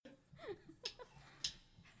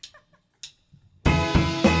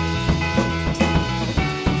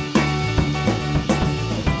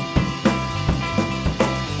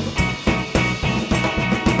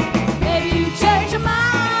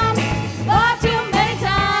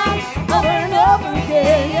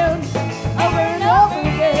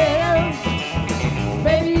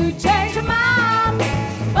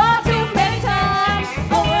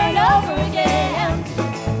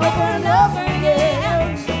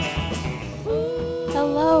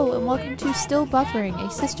welcome to Still Buffering, a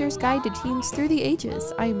sister's guide to teens through the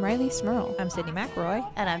ages. I am Riley Smurl. I'm Sydney McRoy.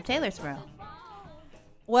 And I'm Taylor Smurl.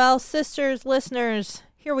 Well, sisters, listeners,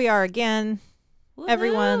 here we are again. Woohoo!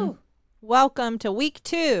 Everyone, welcome to week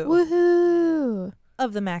 2 Woohoo!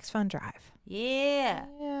 of the Max Fun Drive. Yeah.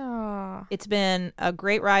 Yeah. It's been a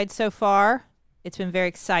great ride so far. It's been very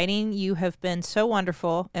exciting. You have been so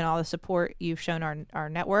wonderful in all the support you've shown our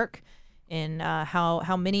network, and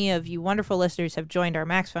how many of you wonderful listeners have joined our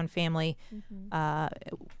Max Fun family,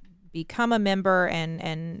 become a member,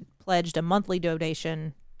 and pledged a monthly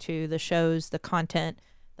donation to the shows, the content,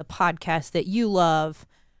 the podcast that you love.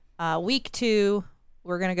 Week 2,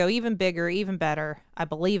 we're going to go even bigger, even better. I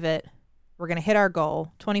believe it. We're going to hit our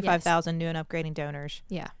goal, 25,000 new and upgrading donors.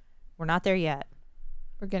 Yeah. We're not there yet.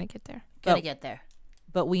 We're going to get there. Gonna get there.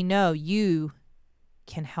 But we know you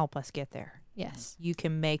can help us get there. Yes. You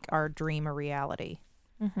can make our dream a reality.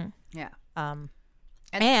 Mm-hmm. Yeah.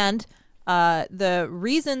 And the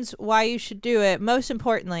reasons why you should do it, most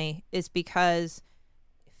importantly, is because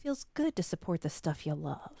it feels good to support the stuff you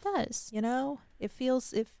love. It does. You know, it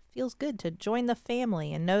feels good to join the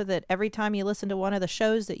family and know that every time you listen to one of the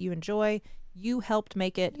shows that you enjoy, you helped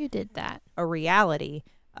make it You did that. a reality.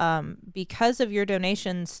 Because of your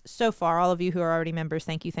donations so far, all of you who are already members,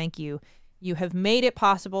 thank you. You have made it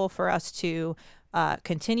possible for us to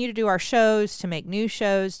continue to do our shows, to make new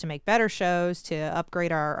shows, to make better shows, to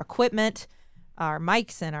upgrade our equipment, our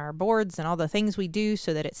mics and our boards and all the things we do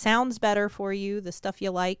so that it sounds better for you, the stuff you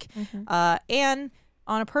like. Mm-hmm. And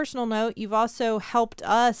on a personal note, you've also helped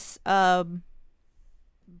us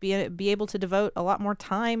be able to devote a lot more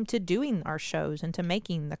time to doing our shows and to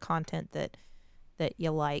making the content that you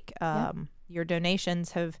like. Your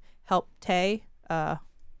donations have helped Tay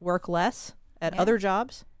work less at other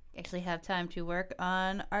jobs. Actually have time to work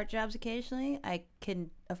on art jobs occasionally. I can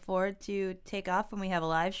afford to take off when we have a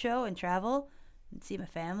live show and travel and see my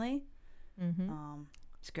family. Mm-hmm.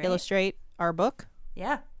 It's great. Illustrate our book.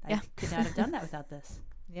 Yeah. I could not have done that without this.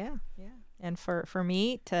 Yeah. And for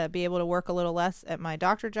me to be able to work a little less at my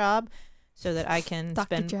doctor job so that I can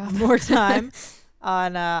spend more time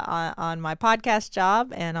on my podcast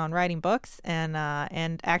job and on writing books and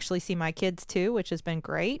actually see my kids too, which has been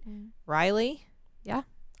great. Riley? Yeah.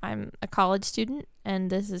 I'm a college student, and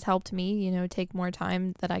this has helped me, take more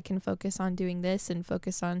time that I can focus on doing this and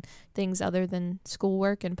focus on things other than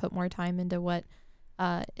schoolwork and put more time into what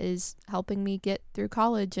is helping me get through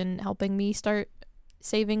college and helping me start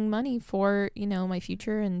saving money for, my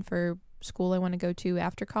future and for school I want to go to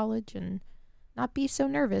after college, and not be so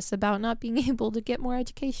nervous about not being able to get more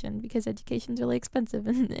education, because education's really expensive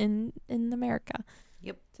in America.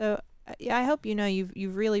 Yep. So I hope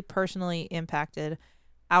you've really personally impacted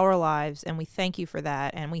our lives, and we thank you for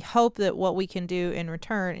that. And we hope that what we can do in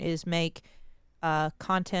return is make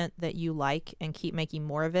content that you like and keep making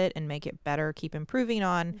more of it and make it better, keep improving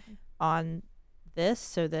on this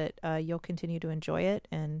so that you'll continue to enjoy it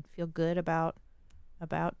and feel good about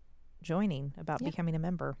joining, about becoming a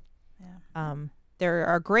member. Yeah. There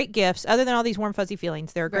are great gifts. Other than all these warm, fuzzy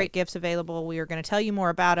feelings, there are great gifts available. We are going to tell you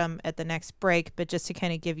more about them at the next break, but just to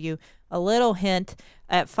kind of give you a little hint,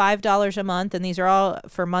 at $5 a month, and these are all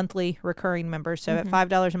for monthly recurring members, so at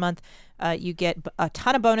 $5 a month, you get a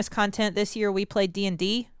ton of bonus content. This year we played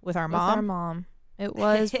D&D with our mom. It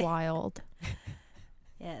was wild.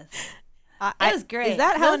 Yes. It was great. Is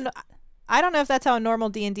that how... I don't know if that's how a normal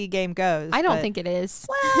D&D game goes. I don't think it is.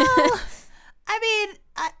 Well... I mean,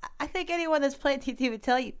 I think anyone that's played TT would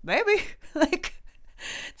tell you, maybe.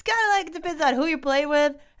 It's kind of depends on who you're playing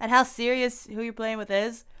with and how serious who you're playing with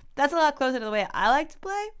is. That's a lot closer to the way I like to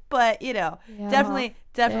play, but, definitely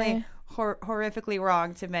horrifically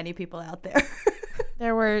wrong to many people out there.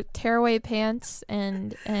 There were tearaway pants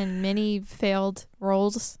and many failed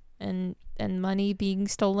rolls and money being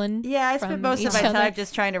stolen. Yeah, I spent most of my other. time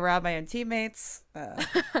just trying to rob my own teammates.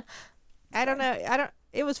 I don't know.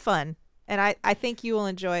 It was fun. And I think you will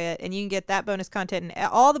enjoy it. And you can get that bonus content and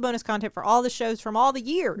all the bonus content for all the shows from all the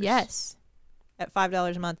years. Yes. At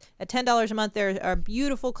 $5 a month. At $10 a month, there are a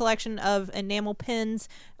beautiful collection of enamel pins,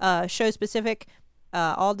 show-specific,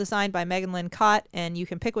 all designed by Megan Lynn Cott. And you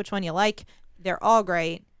can pick which one you like. They're all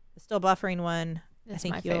great. The Still Buffering one, I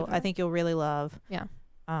think you'll really love. Yeah.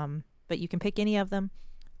 But you can pick any of them.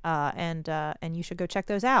 And you should go check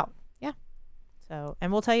those out. Yeah. So,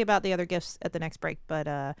 and we'll tell you about the other gifts at the next break.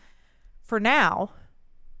 But for now,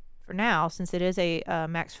 since it is a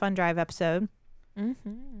Max Fun Drive episode,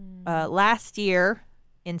 last year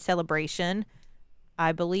in celebration,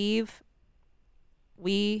 I believe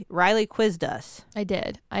Riley quizzed us. I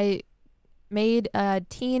did. I made a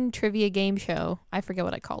teen trivia game show. I forget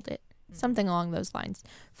what I called it. something along those lines,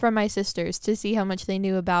 from my sisters to see how much they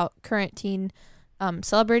knew about current teen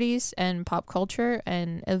celebrities and pop culture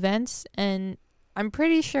and events. And I'm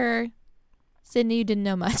pretty sure, Sydney, you didn't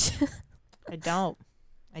know much. I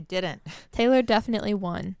didn't. Taylor definitely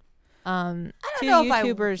won. I don't Two know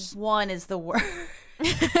YouTubers- if one is the word. 2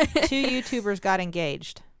 YouTubers got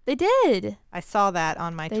engaged. They did. I saw that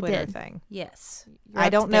on my They Twitter did. thing. Yes. You're I up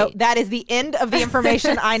to don't know. date. That is the end of the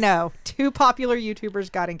information I know. 2 popular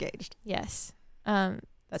YouTubers got engaged. Yes.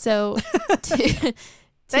 That's So to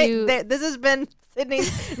This has been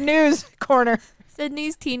Sydney's news corner.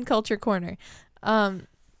 Sydney's Teen Culture Corner.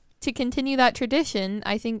 To continue that tradition,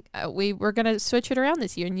 I think we're going to switch it around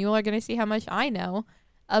this year, and you all are going to see how much I know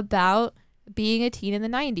about being a teen in the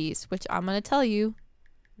 90s, which I'm going to tell you,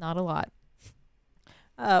 not a lot.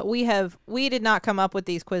 We did not come up with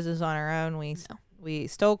these quizzes on our own. We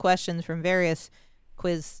stole questions from various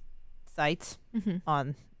quiz sites Mm-hmm.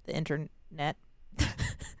 on the internet.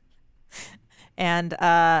 And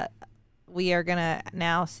we are going to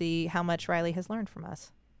now see how much Riley has learned from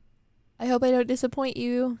us. I hope I don't disappoint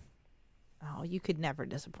you. Oh, you could never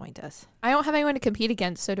disappoint us. I don't have anyone to compete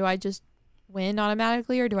against, so do I just win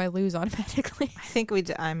automatically or do I lose automatically? I think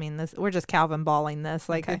we're just Calvin balling this.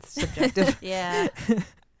 Like, Okay. it's subjective. Yeah.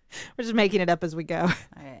 We're just making it up as we go. All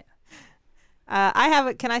right.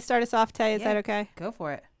 Can I start us off, Tay? Is Yeah. that okay? Go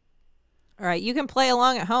for it. All right. You can play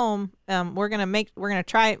along at home. We're going to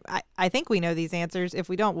try. I think we know these answers. If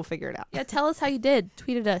we don't, we'll figure it out. Yeah, tell us how you did.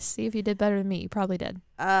 Tweet at us. See if you did better than me. You probably did.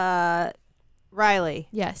 Riley,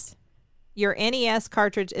 Yes. your NES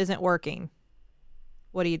cartridge isn't working.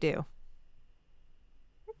 What do you do?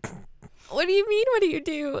 What do you mean? What do you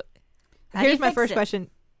do? How do Here's you my fix first it? question.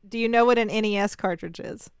 Do you know what an NES cartridge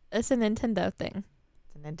is? It's a Nintendo thing.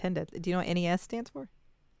 It's a Nintendo. Do you know what NES stands for?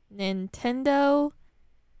 Nintendo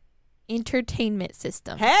Entertainment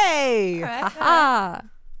System. Hey! All right. Ha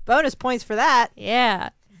Bonus points for that. Yeah.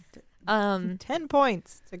 10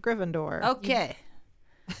 points to Gryffindor. Okay.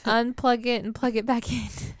 Unplug it and plug it back in.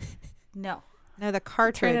 No. No, the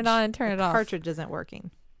cartridge. Turn it on and turn it off. Cartridge isn't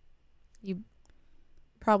working.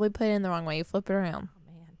 Probably put it in the wrong way. You flip it around.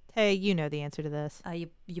 Oh, man. Hey, you know the answer to this.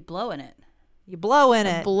 You blow in it. You blow in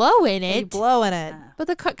it. Blow in You it. blow in it. Ah. But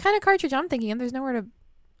the kind of cartridge I'm thinking of, there's nowhere to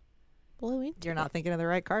blow into. You're not thinking of the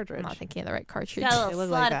right cartridge. I'm not thinking of the right It's cartridge. got a It little looks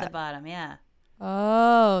slot like at that. the bottom. Yeah.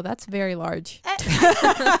 Oh, that's very large. I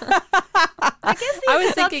guess the I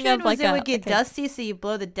was thinking assumption of like was it a- would get okay. dusty, so you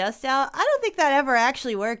blow the dust out. I don't think that ever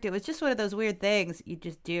actually worked. It was just one of those weird things you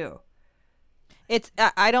just do. It's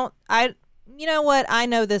you know what? I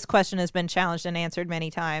know this question has been challenged and answered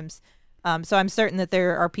many times. So I'm certain that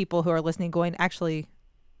there are people who are listening going, actually,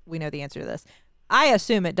 we know the answer to this. I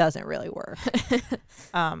assume it doesn't really work.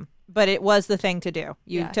 But it was the thing to do.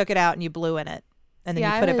 You Yeah. took it out and you blew in it. And then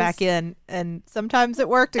Yeah, you I put it was- back in, and sometimes it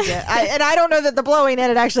worked again. I don't know that the blowing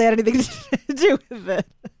in it actually had anything to do with it.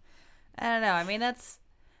 I don't know. I mean,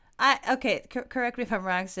 okay. Correct me if I'm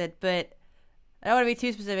wrong, Sid, but I don't want to be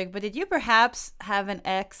too specific. But did you perhaps have an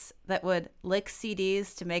ex that would lick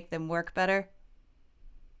CDs to make them work better?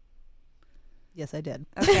 Yes, I did.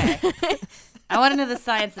 Okay. I want to know the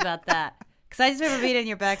science about that. Because I just remember being in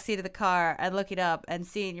your backseat of the car and looking up and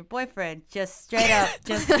seeing your boyfriend just straight up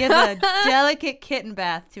just give a delicate kitten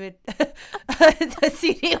bath to a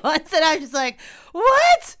CD once. And I was just like,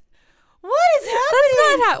 what? What is happening?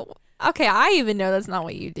 That's not how. Okay, I even know that's not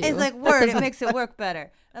what you do. It's like, That word, it doesn't- makes it work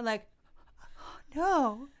better. I'm like,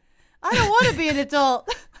 no, I don't want to be an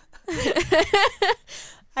adult.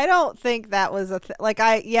 I don't think that was a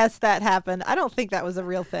yes, that happened. I don't think that was a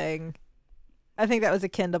real thing. I think that was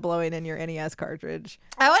akin to blowing in your NES cartridge.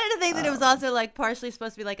 I wanted to think that it was also like partially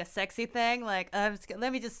supposed to be like a sexy thing. Like,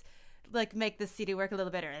 let me just like make this CD work a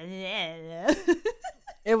little better.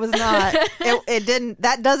 It was not. It didn't.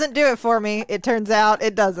 That doesn't do it for me. It turns out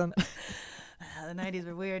it doesn't. The 90s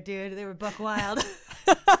were weird, dude. They were buck wild.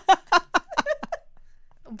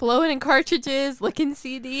 blowing in cartridges, licking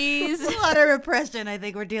CDs. A lot of repression I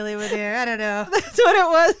think we're dealing with here. I don't know. That's what it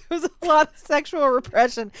was. It was a lot of sexual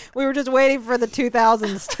repression. We were just waiting for the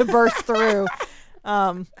 2000s to burst through.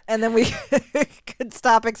 And then we could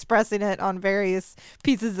stop expressing it on various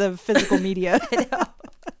pieces of physical media. I know.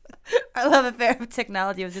 Our love affair of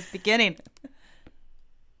technology was just beginning.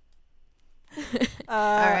 All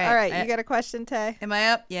right. right. You got a question, Tay? Am I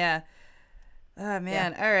up? Yeah. Oh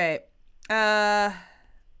man. All right.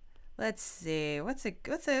 Let's see. I'm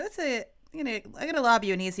gonna lob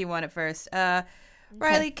you an easy one at first.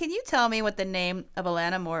 Riley, can you tell me what the name of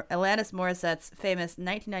Alanis Morissette's famous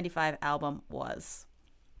 1995 album was?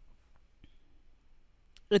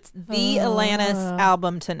 It's the Alanis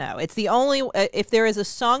album to know. It's the only. If there is a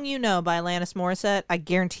song you know by Alanis Morissette, I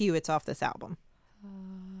guarantee you it's off this album.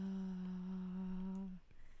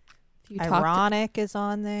 Ironic is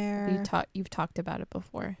on there. You've talked about it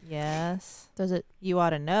before. Yes. Does it? You Ought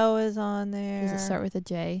to Know is on there. Does it start with a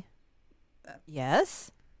J?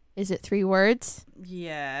 Yes. Is it 3 words?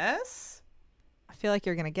 Yes. I feel like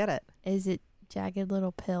you're gonna get it. Is it Jagged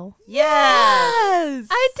Little Pill? Yes.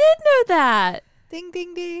 I did know that. Ding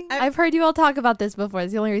ding ding. I've heard you all talk about this before.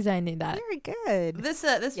 It's the only reason I knew that. Very good. This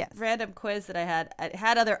Yes. random quiz that I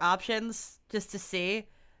had other options just to see.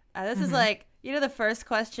 This is like, you know, the first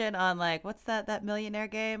question on like, what's that millionaire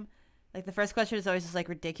game? Like the first question is always just like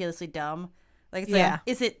ridiculously dumb. Like it's like,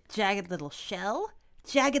 is it Jagged Little Shell,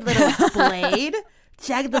 Jagged Little Blade,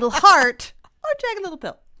 Jagged Little Heart, or Jagged Little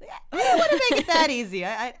Pill? I didn't want to make it that easy.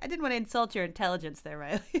 I didn't want to insult your intelligence there,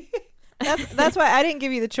 Riley. That's why I didn't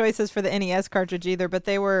give you the choices for the NES cartridge either, but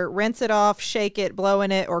they were rinse it off, shake it, blow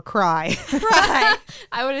in it, or cry. Cry.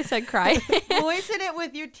 I would have said cry. Moisten it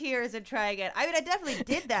with your tears and try again. I mean, I definitely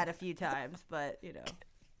did that a few times, but you know.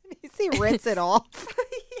 You see, rinse it off.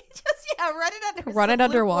 Just run it under. Run it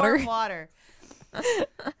under water. Water.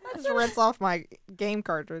 Just rinse off my game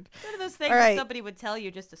cartridge. One of those things All right. that somebody would tell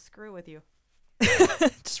you just to screw with you.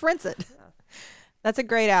 Just rinse it. That's a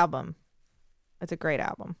great album. It's a great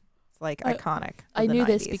album. It's like iconic. I knew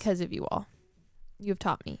this 90s. because of you all. You've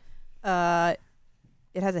taught me. It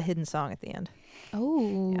has a hidden song at the end.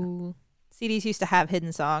 Oh. CDs used to have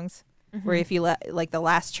hidden songs where if you let like the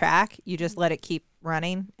last track, you just let it keep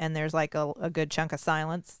running, and there's like a good chunk of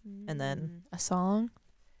silence, and then a song,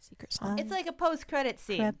 secret song. It's like a post-credit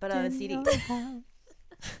scene, but on a CD.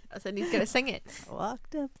 And he's gonna sing it.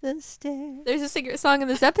 Walked up the stairs. There's a secret song in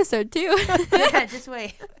this episode too. Yeah, just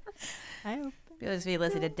wait. I hope. You'll just be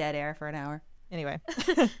listening to Dead Air for an hour. Anyway,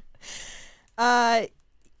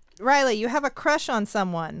 Riley, you have a crush on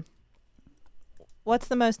someone. What's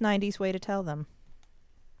the most 90s way to tell them?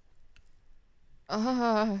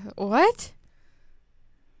 What?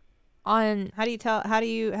 On How do you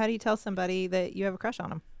tell somebody that you have a crush on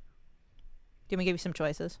them? Do you want me to give you some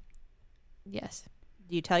choices? yes.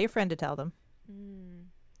 Do you tell your friend to tell them?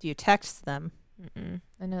 Do you text them?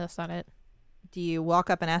 I know that's not it. Do you walk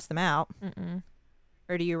up and ask them out? Mm-mm.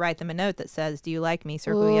 Or do you write them a note that says, "Do you like me?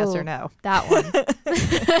 Circle yes or Ooh. no." That one.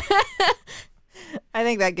 I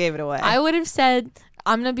think that gave it away. I would have said,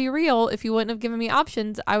 I'm gonna be real. If you wouldn't have given me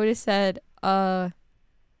options, I would have said, AOL.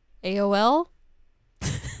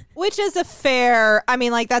 Which is a fair. I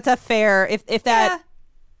mean, like that's a fair. If that,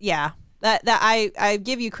 yeah. That I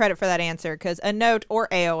give you credit for that answer because a note or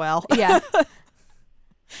AOL. Yeah.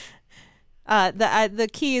 The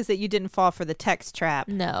key is that you didn't fall for the text trap.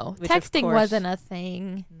 No, Which, of texting course- wasn't a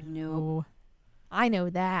thing. No. I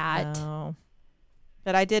know that. No.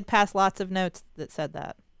 But I did pass lots of notes that said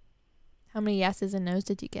that. How many yeses and nos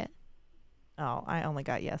did you get? Oh, I only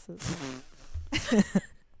got yeses.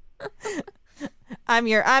 I'm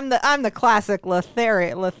the classic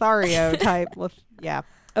Lothario type.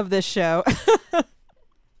 Of this show.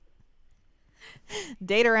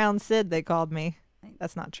 Date around Sid, they called me.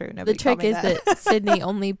 That's not true. Nobody The trick called me is that Sydney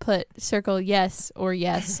only put circle yes or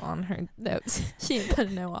yes on her notes. She didn't put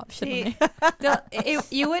a no option See, on there.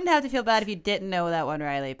 you wouldn't have to feel bad if you didn't know that one,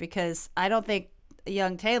 Riley, because I don't think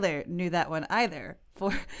young Taylor knew that one either.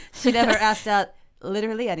 For she never asked out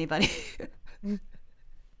literally anybody.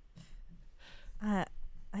 I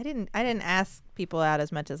didn't ask people out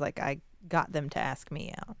as much as like I got them to ask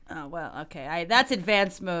me out. Oh well, okay. That's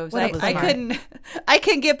advanced moves. Well, that was I smart.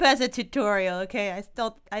 couldn't get past a tutorial. Okay,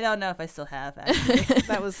 I don't know if I still have. Actually.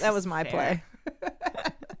 That was my play.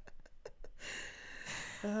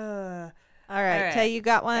 All right, Tay, you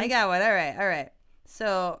got one? I got one. All right.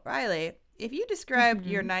 So Riley, if you described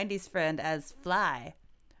your '90s friend as fly,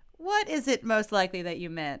 what is it most likely that you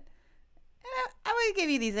meant? And I'm going to give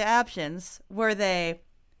you these options. Were they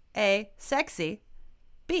A, sexy,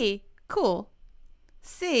 B, cool,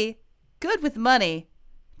 C, good with money,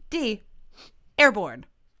 D, airborne?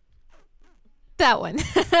 That one.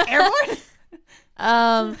 Airborne?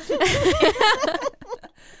 My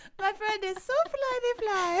friend is so fly, they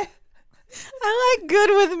fly. I like good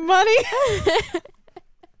with money.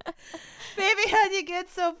 Baby, how'd you get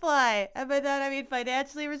so fly? And by that I mean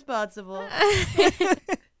financially responsible.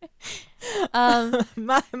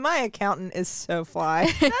 My accountant is so fly.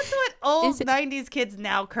 That's what old Is it- 90s kids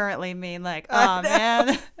now currently mean. Like, oh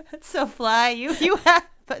man, that's so fly. You have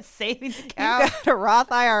a savings You account. got a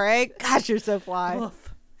Roth IRA. Gosh, you're so fly.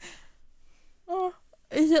 Oof.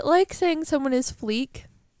 Is it like saying someone is fleek?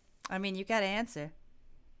 I mean, you got to answer.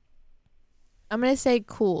 I'm going to say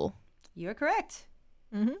cool. You're correct.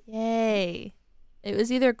 Mm-hmm. Yay. It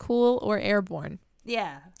was either cool or airborne.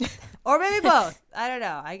 Yeah. Or maybe both. I don't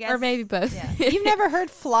know. I guess. Or maybe both. Yeah. You've never heard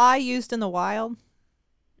fly used in the wild?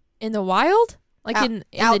 In the wild? Like Out- in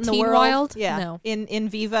out the in the teen world? wild? Yeah. No. In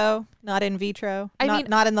vivo, not in vitro. I not, mean-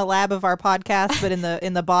 not in the lab of our podcast, but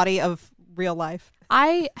in the body of real life.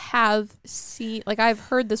 I have seen, like, I've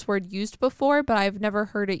heard this word used before, but I've never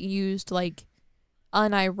heard it used, like,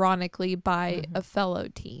 unironically by a fellow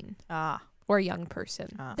teen Ah. or young person.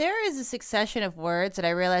 There is a succession of words that I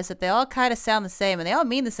realize that they all kind of sound the same and they all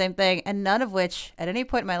mean the same thing, and none of which, at any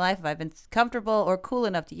point in my life, have I been comfortable or cool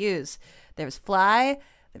enough to use. There's fly,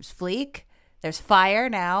 there's fleek, there's fire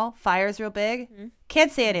now. Fire's real big.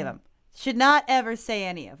 Can't say any of them. Should not ever say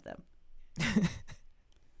any of them.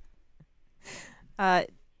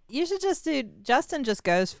 You should just do. Justin just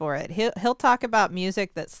goes for it. He'll talk about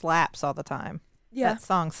music that slaps all the time. Yeah. That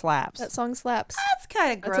song slaps. That song slaps. That's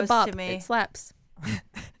kind of That's a gross bop. to me. It slaps. I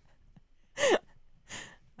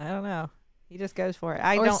don't know. He just goes for it.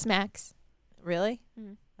 Or smacks. Really.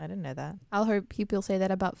 Mm. I didn't know that. I'll hear people say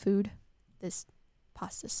that about food. This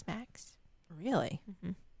pasta smacks. Really,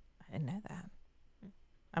 Mm-hmm. I didn't know that.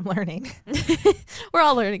 I'm learning. We're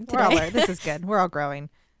all learning today. We're all learning. This is good. We're all growing.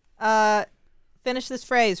 Finish this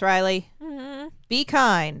phrase, Riley. Mhm. Be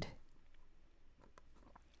kind.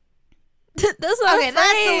 That's not Okay, a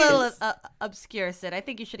that's a phrase. little obscure, Sid. I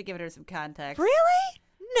think you should have given her some context. Really?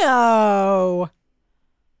 No.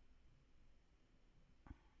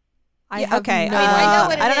 I have okay. no I mean, I know idea.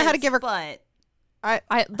 what it I don't know how to is, give her.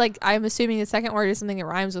 but I'm assuming the second word is something that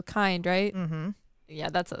rhymes with kind, right? Mm-hmm. Yeah,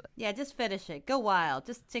 that's a yeah, just finish it. Go wild.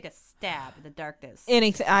 Just take a stab in the darkness.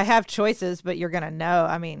 Anything. I have choices, but you're gonna know.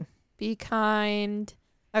 I mean, be kind.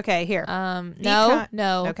 okay. Here. No.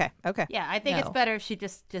 Okay. Okay. Yeah, I think it's No. better if she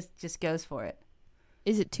just goes for it.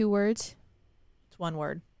 Is it 2 words? It's one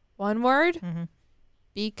word. 1 word? Mm-hmm.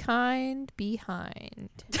 Be kind, behind.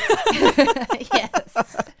 Yes.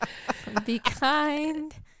 Be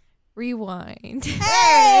kind, rewind.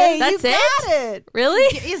 Hey, That's you it? got it.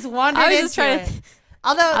 Really? He's wandered I was into just trying it. to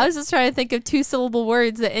Although I was just trying to think of 2-syllable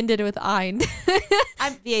words that ended with "eind."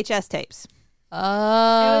 VHS tapes. it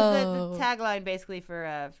was Oh. the tagline basically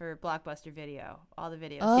for Blockbuster Video. All the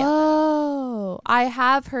videos. Oh, I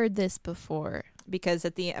have heard this before. Because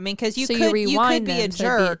because you So you could rewind be a them, so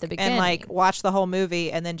it'd be at jerk the and like beginning. watch the whole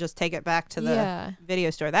movie and then just take it back to the Yeah. video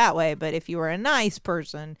store that way. But if you were a nice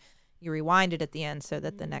person, you rewind it at the end so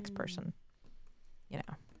that the next person, you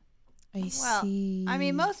know. I Well, see. I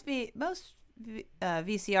mean, most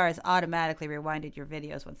VCRs automatically rewinded your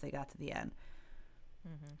videos once they got to the end.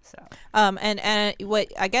 So And what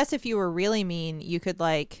I guess if you were really mean, you could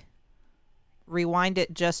like rewind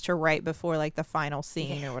it just to right before like the final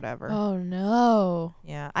scene or whatever. Oh no,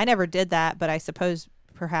 Yeah, I never did that, but I suppose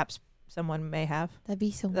perhaps someone may have. that'd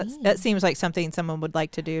be so mean. That seems like something someone would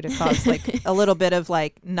like to do to cause like a little bit of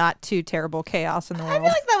like not too terrible chaos in the I world.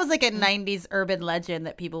 feel like that was like a '90s urban legend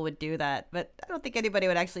that people would do that, but I don't think anybody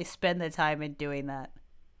would actually spend the time in doing that.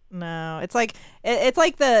 No, it's like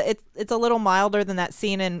it's a little milder than that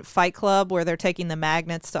scene in Fight Club where they're taking the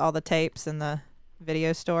magnets to all the tapes in the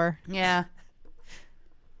video store. Yeah.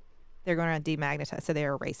 They're going to demagnetize, so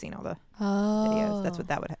they're erasing all the oh, videos. That's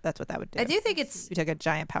what that would do. I do think it's You took a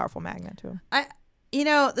giant, powerful magnet to them.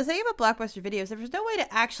 the thing about Blockbuster Videos, there was no way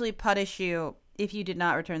to actually punish you if you did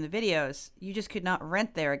not return the videos. You just could not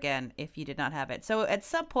rent there again if you did not have it. So at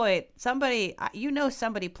some point, somebody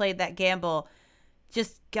played that gamble,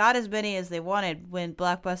 just got as many as they wanted when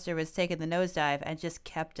Blockbuster was taking the nosedive and just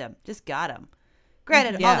kept them, just got them.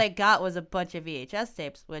 Granted, Yeah. all they got was a bunch of VHS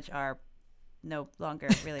tapes, which are no longer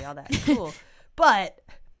really all that cool. But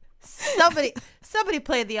somebody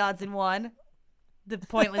played the odds and won the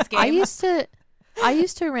pointless game. I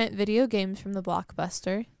used to rent video games from the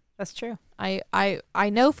Blockbuster. That's true. I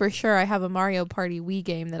know for sure I have a Mario Party Wii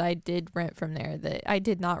game that I did rent from there that I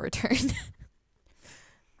did not return.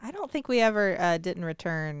 I don't think we ever didn't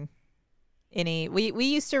return any. We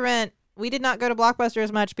used to rent. We did not go to Blockbuster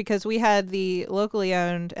as much because we had the locally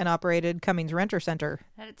owned and operated Cummings Renter Center.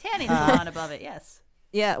 Had a tanning salon above it, yes.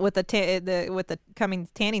 Yeah, with the Cummings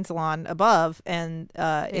Tanning Salon above, and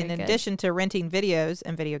in good. addition to renting videos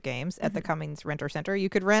and video games at the Cummings Renter Center, you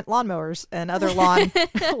could rent lawnmowers and other lawn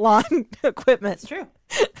equipment. It's true.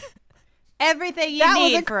 Everything you That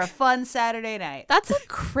was need a- for a fun Saturday night. That's a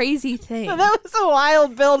crazy thing. So that was a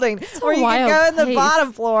wild building where you could wild go in the place.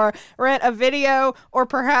 bottom floor, rent a video or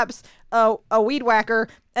perhaps a weed whacker,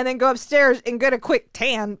 and then go upstairs and get a quick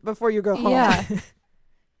tan before you go home. Yeah.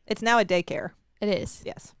 It's now a daycare. It is.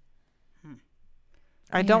 Yes. Hmm.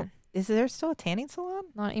 I Man. don't Is there still a tanning salon?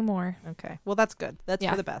 Not anymore. Okay. Well, that's good. That's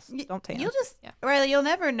Yeah. for the best. Y- Don't tan. You'll just Yeah. Riley, you'll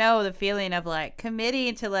never know the feeling of like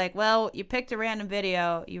committing to like, well, you picked a random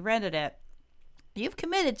video, you rented it, you've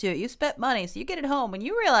committed to it, you spent money, so you get it home and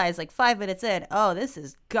you realize like 5 minutes in, oh, this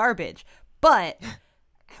is garbage. But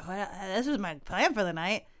this was my plan for the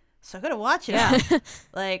night, so I'm gonna watch it. Yeah.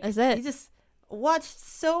 Like That's it. you just watched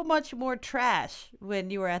so much more trash when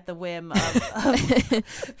you were at the whim of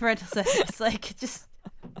parental settings. Like just.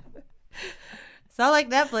 It's not like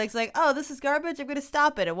Netflix, like, oh, this is garbage, I'm going to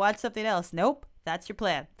stop it and watch something else. Nope, that's your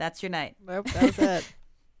plan. That's your night. Nope, that was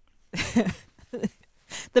it.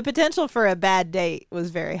 The potential for a bad date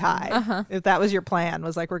was very high. Uh-huh. If that was your plan,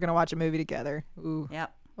 was like, we're going to watch a movie together. Ooh.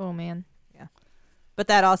 Yep. Oh, man. But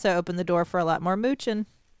that also opened the door for a lot more mooching.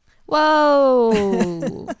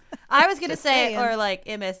 Whoa. I was going to Just say, saying. or like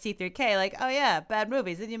MST3K, like, oh yeah, bad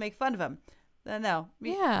movies, then you make fun of them. No.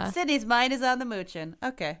 Yeah. Sydney's mind is on the mooching.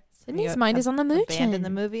 Okay. Sydney's mind is on the mooch. Abandon the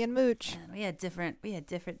movie and mooch. Man, we had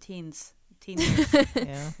different teens. Teen years.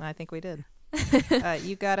 Yeah, I think we did.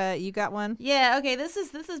 You got one? Yeah, okay, this is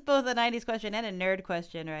both a 90s question and a nerd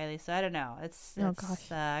question, Riley, so I don't know. Oh,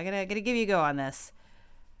 gosh. I'm gonna give you a go on this.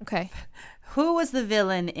 Okay. Who was the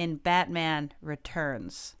villain in Batman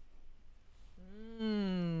Returns?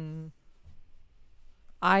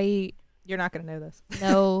 I You're not going to know this.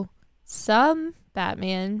 know some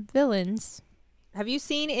Batman villains. Have you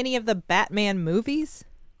seen any of the Batman movies?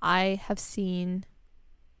 I have seen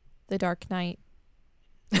The Dark Knight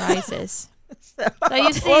Rises. So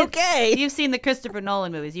you've seen Okay. you've seen the Christopher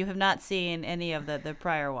Nolan movies. You have not seen any of the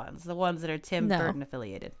prior ones, the ones that are Tim No. Burton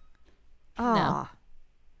affiliated. Ah,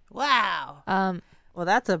 Wow. well,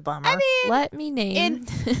 that's a bummer. I mean, Let me name.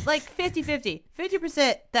 like 50-50.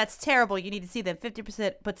 50%, that's terrible. You need to see them.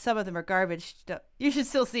 50%, but some of them are garbage. You should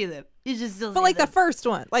still see them. You should still see but like them. the first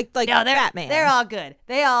one, like No, they're, Batman. They're all good.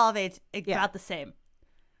 They all about Yeah. the same.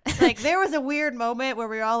 Like there was a weird moment where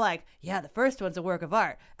we were all like, "Yeah, the first one's a work of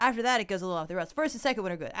art. After that, it goes a little off the rails. First and second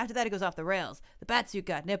one are good. After that, it goes off the rails. The Batsuit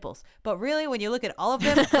got nipples. But really, when you look at all of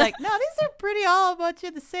them, it's like, no, these are pretty all much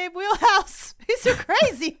in the same wheelhouse. These are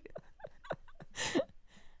crazy."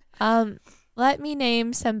 Let me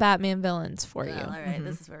name some Batman villains for you. Well, all right,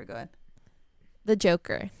 this is where we're going. The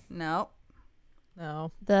Joker. No,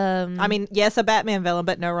 No. The I mean, yes, a Batman villain,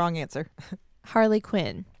 but no wrong answer. Harley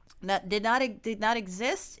Quinn. did not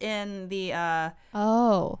exist in the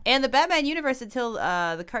Oh. Batman universe until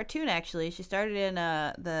the cartoon. Actually, she started in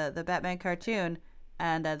the Batman cartoon,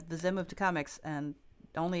 and then moved to comics, and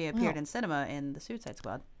only appeared in cinema in the Suicide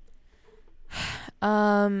Squad.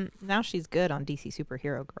 Now she's good on DC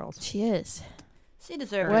Superhero Girls. She is. She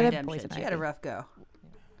deserved What a- redemption. Poison She had a Ivy. rough go.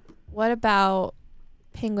 What about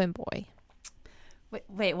Penguin Boy?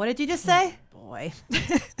 Wait, what did you just say? Boy.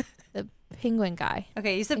 The penguin guy.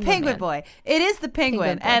 Okay, you said Penguin Penguin Man. Boy. It is the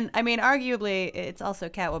Penguin, Penguin Boy. and I mean, arguably, it's also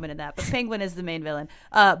Catwoman in that, but Penguin is the main villain.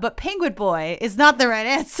 But Penguin Boy is not the right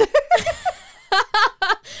answer.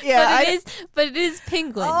 But it is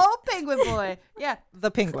Penguin. Oh, Penguin Boy. Yeah, The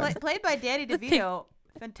Penguin. played by Danny DeVito,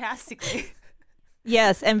 fantastically.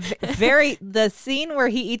 Yes, and very the scene where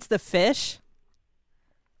he eats the fish.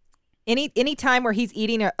 Any time where he's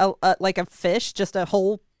eating a like a fish, just a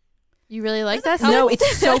whole. You really like There's that? a No, couple-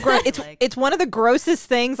 it's so gross. It's Like- it's one of the grossest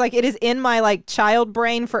things. Like it is in my like child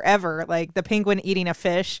brain forever. Like the penguin eating a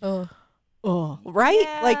fish. Oh. Oh, right?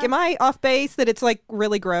 Yeah. Like, am I off base that it's like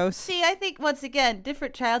really gross? See, I think once again,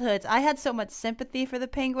 different childhoods. I had so much sympathy for the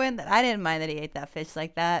penguin that I didn't mind that he ate that fish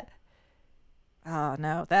like that. Oh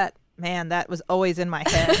no, that was always in my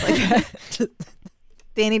head. Like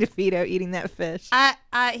Danny DeVito eating that fish.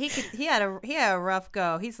 He had a rough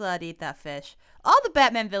go. He's allowed to eat that fish. All the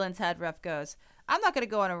Batman villains had rough goes. I'm not gonna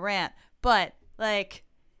go on a rant, but like,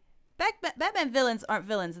 Batman villains aren't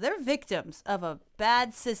villains. They're victims of a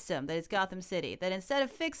bad system that is Gotham City. That instead of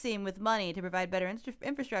fixing with money to provide better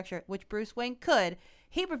infrastructure, which Bruce Wayne could,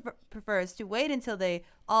 he prefers to wait until they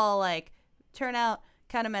all like turn out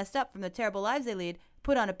kind of messed up from the terrible lives they lead,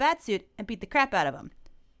 put on a bat suit, and beat the crap out of them.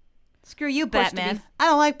 Screw you, course, to Batman. be- I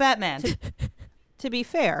don't like Batman. To be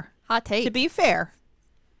fair, Hot take.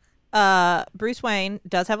 Bruce Wayne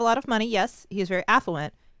does have a lot of money. Yes, he is very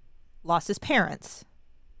affluent. Lost his parents.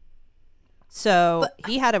 So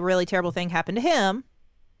he had a really terrible thing happen to him,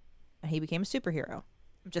 and he became a superhero.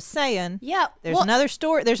 I'm just saying. Yeah, There's well, another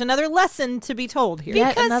story. There's another lesson to be told here. Yet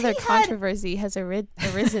because another he had- controversy has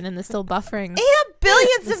arisen in the still buffering. he had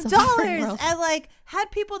billions The of suffering dollars world. and like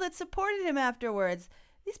had people that supported him afterwards.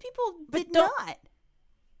 These people But did don't- not.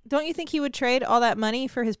 Don't you think he would trade all that money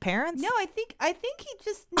for his parents? No, I think he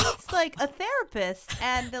just needs like a therapist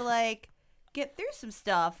and to like get through some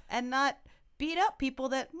stuff and not beat up people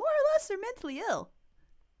that more or less are mentally ill.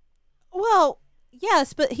 Well,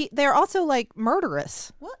 yes, but they're also like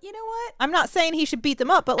murderous. Well, you know what? I'm not saying he should beat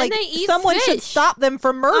them up, but like they eat someone should fish. stop them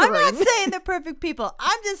from murdering. I'm not saying they're perfect people.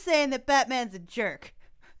 I'm just saying that Batman's a jerk.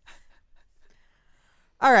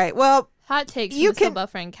 All right. Well, Hot takes You from the Still can-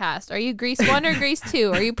 Buffering cast. Are you Grease 1 or Grease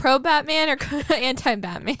 2? Are you pro Batman or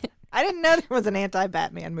anti-Batman? I didn't know there was an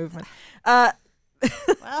anti-Batman movement. Well,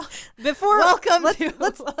 Before welcome let's-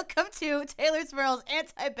 to Taylor Smirl's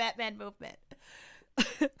anti-Batman movement.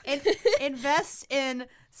 Invest in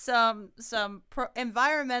some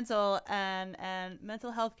environmental and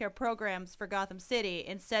mental health care programs for Gotham City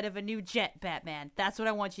instead of a new jet Batman. That's what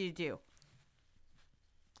I want you to do.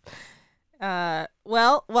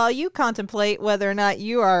 well, while you contemplate whether or not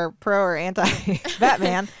you are pro or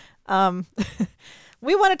anti-Batman,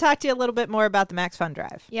 we want to talk to you a little bit more about the Max Fun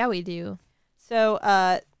Drive. Yeah, we do.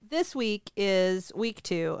 So this week is week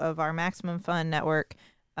 2 of our Maximum Fun Network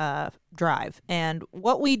drive, and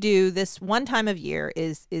what we do this one time of year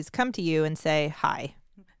is come to you and say hi.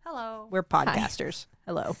 Hello. We're podcasters.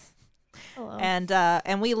 Hello. Hello.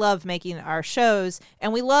 And we love making our shows,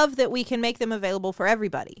 and we love that we can make them available for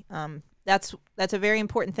everybody. That's a very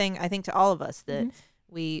important thing, I think, to all of us, that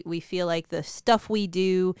we feel like the stuff we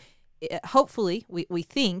do, hopefully we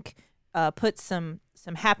think puts some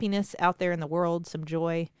happiness out there in the world, some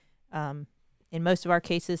joy. In most of our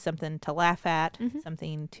cases, something to laugh at,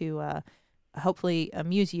 something to hopefully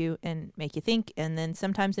amuse you and make you think, and then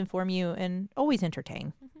sometimes inform you and always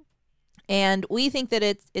entertain. And we think that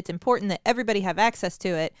it's important that everybody have access to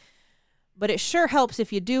it, but it sure helps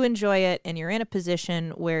if you do enjoy it and you're in a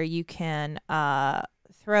position where you can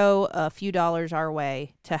throw a few dollars our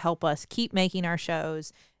way to help us keep making our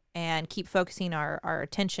shows and keep focusing our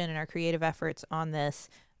attention and our creative efforts on this.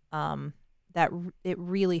 It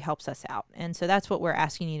really helps us out. And so that's what we're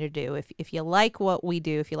asking you to do. If you like what we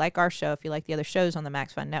do, if you like our show, if you like the other shows on the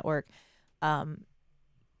Max Fun Network,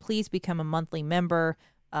 please become a monthly member.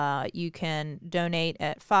 You can donate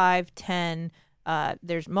at $5, $10.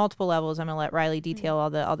 There's multiple levels. I'm going to let Riley detail all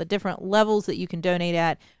the different levels that you can donate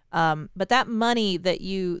at. But that money that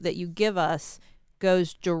you give us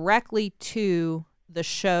goes directly to the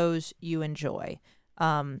shows you enjoy.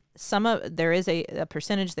 There is a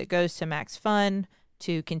percentage that goes to Max Fun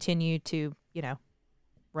to continue to,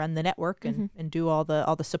 run the network and do all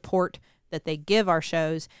the support that they give our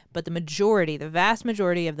shows. But the vast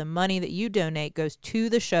majority of the money that you donate goes to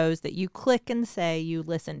the shows that you click and say you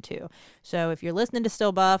listen to. So if you're listening to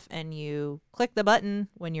Still Buff and you click the button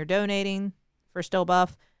when you're donating for Still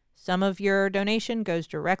Buff, some of your donation goes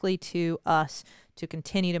directly to us to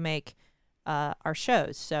continue to make our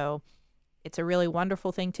shows. So it's a really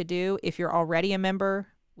wonderful thing to do. If you're already a member,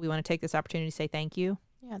 we want to take this opportunity to say thank you.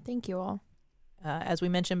 Yeah, thank you all. As we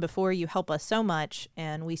mentioned before, you help us so much,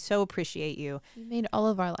 and we so appreciate you. You made all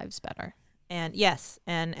of our lives better. And yes,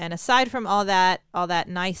 and aside from all that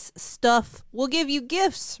nice stuff, we'll give you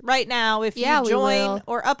gifts right now if you join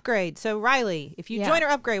or upgrade. So Riley, if you join or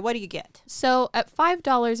upgrade, what do you get? So at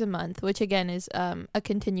 $5 a month, which again is a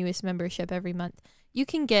continuous membership every month, you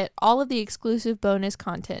can get all of the exclusive bonus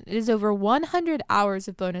content. It is over 100 hours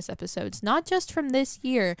of bonus episodes, not just from this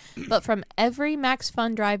year, but from every Max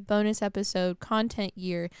Fun Drive bonus episode content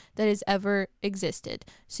year that has ever existed.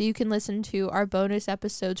 So you can listen to our bonus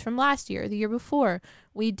episodes from last year, the year before.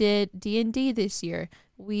 We did D&D this year.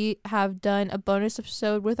 We have done a bonus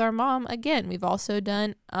episode with our mom again. We've also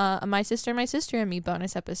done a My Sister and Me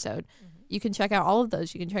bonus episode. You can check out all of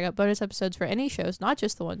those. You can check out bonus episodes for any shows, not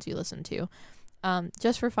just the ones you listen to.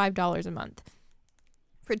 Just for $5 a month.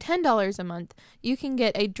 For $10 a month, you can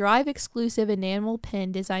get a Drive exclusive enamel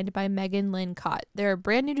pin designed by Megan Lynn Cott. There are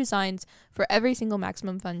brand new designs for every single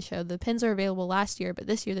Maximum Fun show. The pins are available last year, but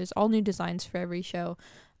this year there's all new designs for every show.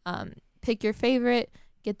 Pick your favorite,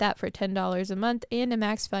 get that for $10 a month, and a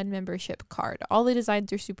Max Fun membership card. All the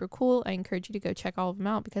designs are super cool. I encourage you to go check all of them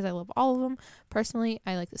out because I love all of them. Personally,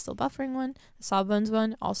 I like the Still Buffering one. The Sawbones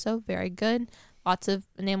one, also very good. Lots of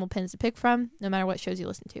enamel pins to pick from, no matter what shows you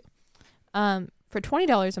listen to. For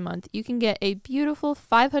 $20 a month, you can get a beautiful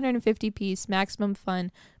 550-piece Maximum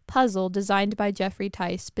Fun puzzle designed by Jeffrey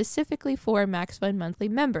Tice specifically for Max Fun monthly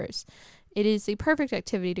members. It is a perfect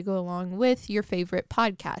activity to go along with your favorite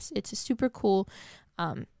podcast. It's a super cool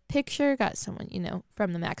picture. Got someone,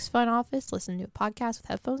 from the Max Fun office listening to a podcast with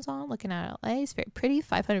headphones on, looking at LA. It's very pretty,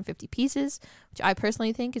 550 pieces, which I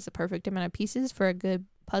personally think is the perfect amount of pieces for a good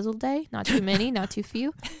puzzle day. Not too many, not too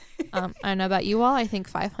few. I don't know about you all. I think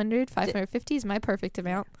 550 is my perfect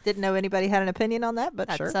amount. Didn't know anybody had an opinion on that, but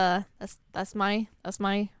That's sure. that's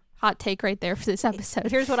my Hot take right there for this episode.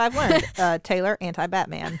 Here's what I've learned. Taylor,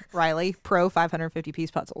 anti-Batman. Riley, pro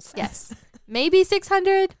 550-piece puzzles. Yes. Maybe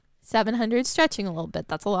 600, 700, stretching a little bit.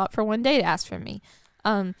 That's a lot for one day to ask from me.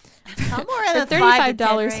 I'm more in For the 5 to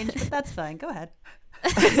 10 $35 range, but that's fine. Go ahead.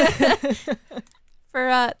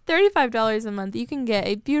 For $35 a month, you can get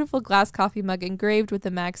a beautiful glass coffee mug engraved with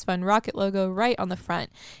the Max Fun Rocket logo right on the front.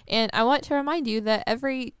 And I want to remind you that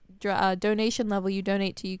every donation level you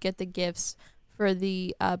donate to, you get the gifts for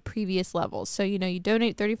the previous levels. So, you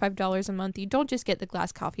donate $35 a month. You don't just get the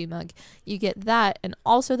glass coffee mug. You get that and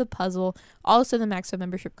also the puzzle, also the Max Fun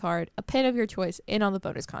membership card, a pin of your choice, and all the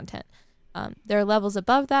bonus content. There are levels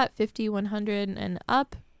above that, 50, 100, and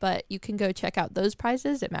up. But you can go check out those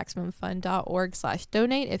prizes at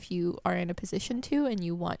MaximumFun.org/donate if you are in a position to and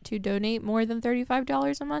you want to donate more than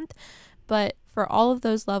 $35 a month. But for all of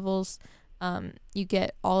those levels, you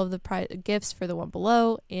get all of the gifts for the one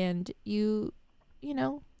below, and you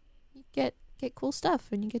get cool stuff,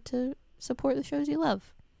 and you get to support the shows you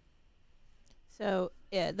love. So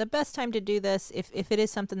yeah, the best time to do this, if it is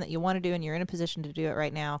something that you want to do and you're in a position to do it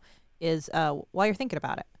right now, is while you're thinking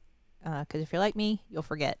about it. Because if you're like me, you'll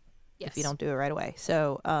forget if you don't do it right away.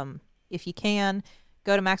 So if you can,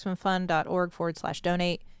 go to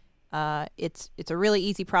MaximumFun.org/donate. It's a really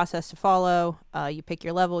easy process to follow. You pick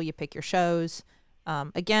your level, you pick your shows.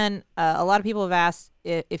 Again, a lot of people have asked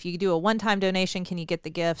if you do a one-time donation, can you get the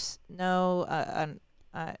gifts? No,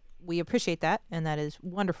 we appreciate that, and that is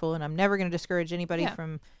wonderful. And I'm never going to discourage anybody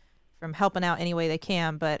from helping out any way they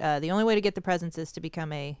can. But the only way to get the presents is to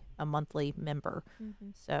become a monthly member. Mm-hmm.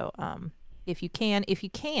 So if you can, if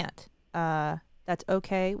you can't, that's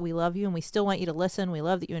okay. We love you, and we still want you to listen. We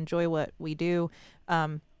love that you enjoy what we do.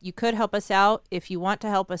 You could help us out if you want to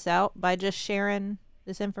help us out by just sharing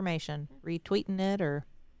this information, retweeting it or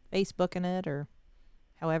Facebooking it or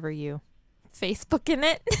however you... Facebooking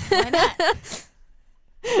it? Why not?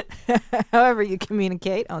 However you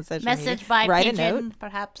communicate on social media. Message by Write pigeon, a note.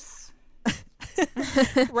 perhaps.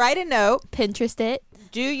 Write a note. Pinterest it.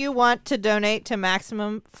 Do you want to donate to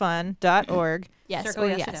MaximumFun.org? Yes Circle or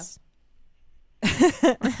yes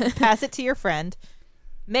yes. Pass it to your friend.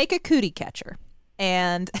 Make a cootie catcher.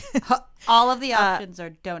 And all of the options are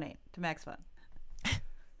donate to Max Fun.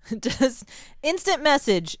 Just instant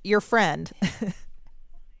message your friend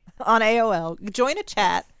on AOL. Join a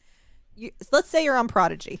chat. Let's say you're on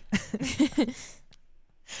Prodigy.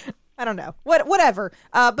 I don't know. Whatever.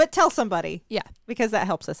 But tell somebody. Yeah. Because that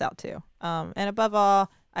helps us out too. And above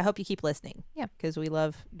all, I hope you keep listening. Yeah. Because we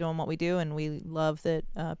love doing what we do, and we love that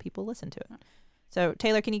people listen to it. So,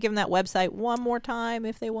 Taylor, can you give them that website one more time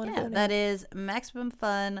if they want to donate? That is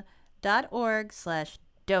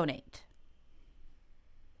MaximumFun.org/donate.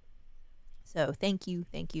 So, thank you.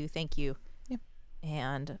 Yeah.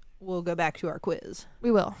 And we'll go back to our quiz.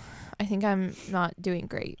 We will. I think I'm not doing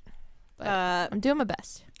great, but I'm doing my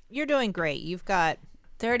best. You're doing great. You've got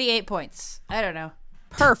 38 points. I don't know.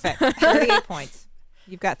 perfect 38 points.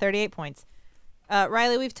 You've got 38 points.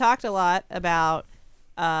 Riley, we've talked a lot about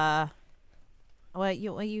you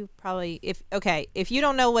probably if you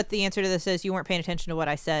don't know what the answer to this is, you weren't paying attention to what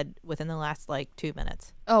I said within the last 2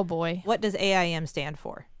 minutes. Oh boy. What does AIM stand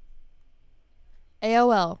for?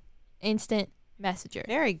 AOL, Instant Messenger.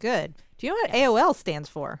 Very good. Do you know what AOL stands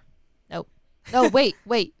for? Nope. Oh, wait.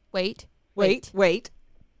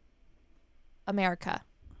 America.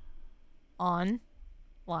 Online.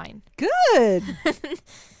 Good.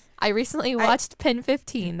 I recently watched Pen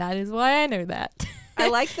 15. That is why I know that. I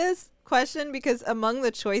like this question because among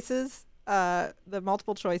the choices, the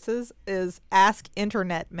multiple choices is Ask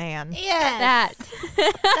Internet Man. Yes.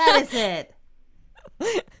 That is it.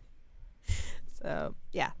 So,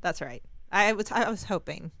 yeah, that's right. I was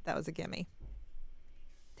hoping that was a gimme.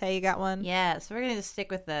 Tay, you got one? Yeah, so we're going to just stick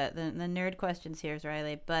with the nerd questions here,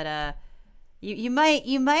 Riley. But you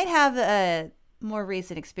might have a more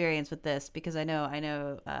recent experience with this because I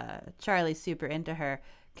know Charlie's super into her.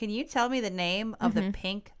 Can you tell me the name of the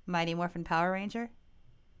pink Mighty Morphin Power Ranger?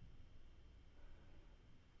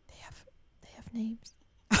 They have names.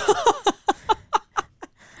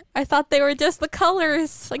 I thought they were just the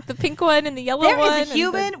colors, like the pink one and the yellow one. There is a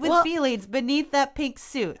human with feelings beneath that pink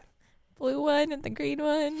suit. Blue one and the green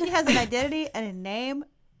one. She has an identity and a name.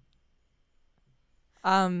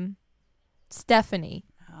 Stephanie.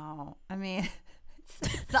 Oh, I mean,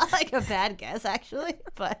 it's not like a bad guess actually,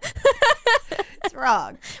 but it's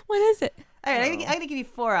wrong. What is it? All right, I'm gonna give you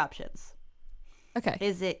 4 options. Okay.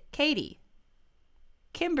 Is it Katie,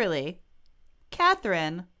 Kimberly,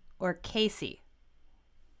 Catherine, or Casey?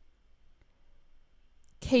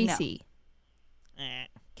 Casey.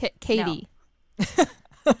 Katie.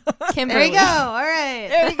 Kimberly. There you go. All right.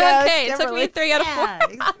 There you go. Okay, it took me 3 out of 4.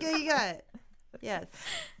 Yeah, you got it. Yes.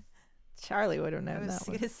 Charlie would have I known was that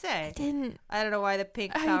one. going to say. Didn't. I don't know why the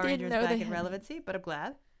pink I Power didn't Rangers know back they in had relevancy, but I'm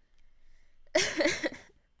glad.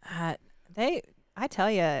 I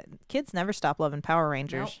tell you, kids never stop loving Power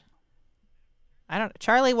Rangers. Nope.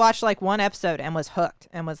 Charlie watched like one episode and was hooked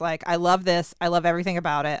and was like, I love this. I love everything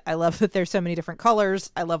about it. I love that there's so many different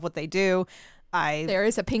colors. I love what they do. There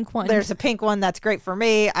is a pink one. There's a pink one that's great for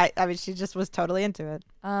me. I mean, she just was totally into it.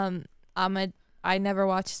 I never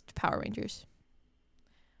watched Power Rangers.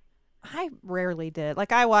 I rarely did.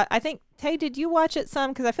 Like I think, Tay, did you watch it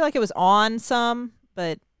some? Because I feel like it was on some,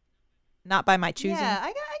 but not by my choosing. Yeah, I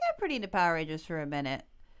got pretty into Power Rangers for a minute.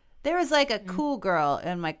 There was like a cool girl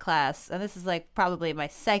in my class, and this is like probably my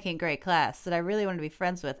second grade class that I really wanted to be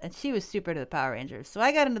friends with, and she was super into the Power Rangers. So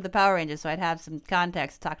I got into the Power Rangers so I'd have some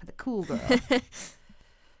context to talk to the cool girl.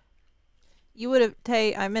 You would have,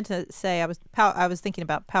 Tay. I meant to say I was thinking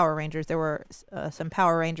about Power Rangers. There were some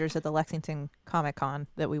Power Rangers at the Lexington Comic Con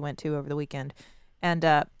that we went to over the weekend, and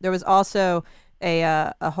there was also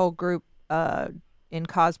a whole group in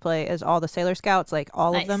cosplay as all the Sailor Scouts, like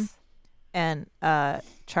all of them. Nice. And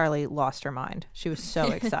Charlie lost her mind. She was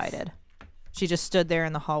so excited. She just stood there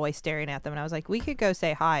in the hallway staring at them, and I was like, "We could go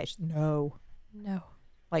say hi." No.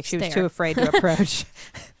 Like she was Stare. too afraid to approach.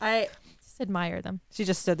 Just admire them. She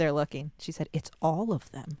just stood there looking. She said, "It's all of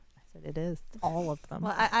them." I said, "It is. It's all of them."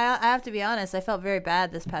 Well, I have to be honest. I felt very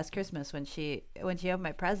bad this past Christmas when she opened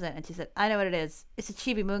my present and she said, "I know what it is. It's a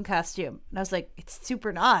Chibi Moon costume." And I was like, "It's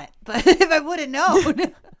super not." But if I would have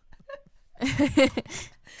known.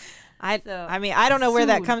 I mean, I don't know where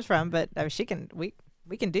that soon. comes from, but she can. We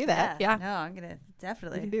can do that. Yeah. No, I'm gonna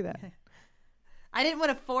definitely We can do that. I didn't want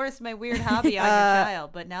to force my weird hobby on your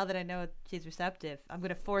child, but now that I know she's receptive, I'm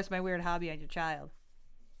gonna force my weird hobby on your child.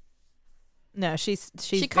 No, she's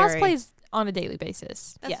She very, cosplays on a daily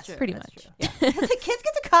basis. That's Yes, true. pretty that's much. True. Yeah. The kids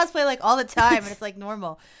get to cosplay like all the time, and it's like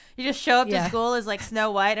normal. You just show up to Yeah. school as like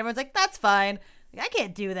Snow White. Everyone's like, "That's fine." Like, I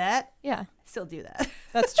can't do that. Yeah. I still do that.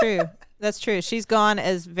 That's true. That's true. She's gone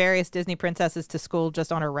as various Disney princesses to school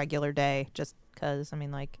just on a regular day, just because. I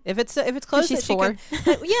mean, like if it's close, she's that she 4.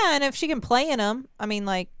 can, yeah, and if she can play in them, I mean,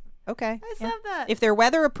 like okay, I just yeah. love that. If they're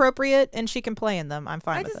weather appropriate and she can play in them, I'm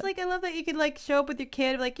fine I with just it. like I love that you can like show up with your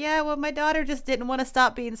kid like, yeah, well, my daughter just didn't want to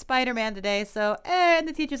stop being Spider-Man today, so and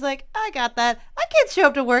the teacher's like, I got that. I can't show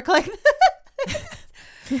up to work like that.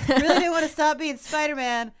 Really didn't want to stop being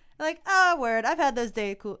Spider-Man. Like, oh, word, I've had those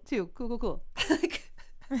days too. Cool.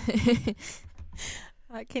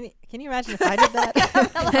 Can you imagine if I did that?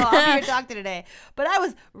 Hello, I'll be your doctor today. But I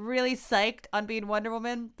was really psyched on being Wonder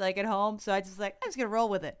Woman, like at home, so I'm just gonna roll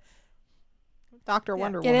with it. Dr. Yeah.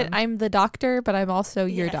 Wonder Get Woman. it? I'm the doctor, but I'm also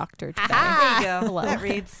your Yeah. doctor today. There you go. Hello. That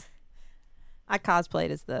reads. I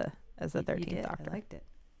cosplayed as the You 13th did. Doctor. I liked it.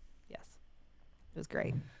 Yes, it was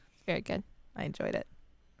great. Very good. I enjoyed it.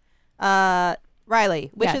 Riley,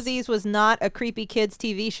 which Yes. of these was not a creepy kids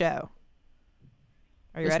TV show?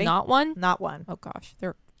 Are you There's ready? not one? Not one. Oh gosh.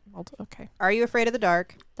 They're okay. Are You Afraid of the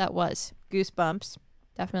Dark? That was. Goosebumps.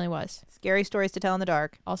 Definitely was. Scary Stories to Tell in the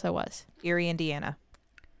Dark. Also was. Erie, Indiana.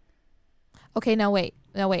 Okay, now wait.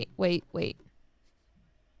 The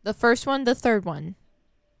first one, the third one,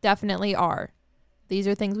 definitely are. These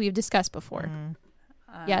are things we've discussed before. Mm.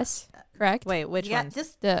 Yes? Correct? Wait, which yeah, ones?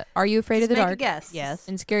 just The Are You Afraid of the make a Dark? guess. Yes.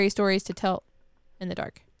 And Scary Stories to Tell in the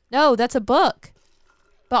Dark. No, that's a book.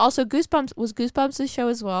 But also Goosebumps. Was Goosebumps a show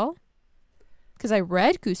as well? Because I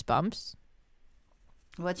read Goosebumps.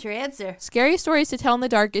 What's your answer? Scary Stories to Tell in the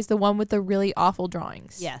Dark is the one with the really awful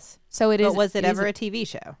drawings. Yes. So it is. But was it is ever a TV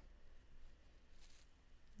show?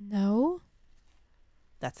 No?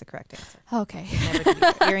 That's the correct answer. Okay. Never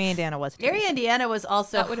TV show. Erie, Indiana was a TV Erie, show. Indiana was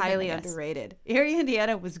also That would've been highly my guess. underrated. Erie,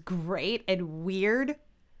 Indiana was great and weird.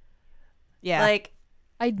 Yeah. Like,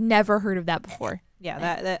 I'd never heard of that before. Yeah,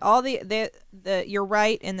 that all the you're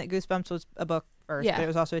right in that Goosebumps was a book first, Yeah. but it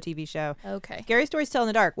was also a TV show. Okay. Scary Stories to Tell in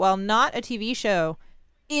the Dark, while not a TV show,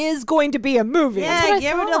 is going to be a movie. what yeah, I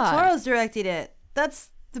Guillermo del thought. Toro's directing it.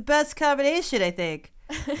 That's the best combination, I think.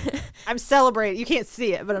 I'm celebrating. You can't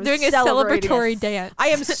see it, but I'm Doing a celebrating celebratory it. dance. I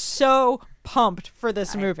am so pumped for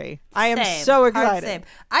this movie. I am Same. so Hard excited. same.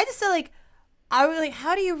 I just feel like I was like,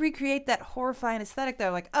 how do you recreate that horrifying aesthetic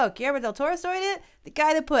though? Like, oh, Guillermo del Toro started it. The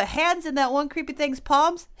guy that put hands in that one creepy thing's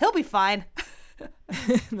palms, he'll be fine.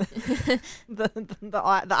 the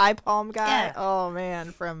eye palm guy. Yeah. Oh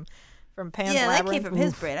man, from Pan's yeah, Labyrinth. that came from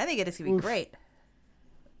his Oof. brain. I think it's gonna be Oof. great.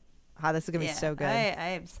 Ah, this is gonna be so good. I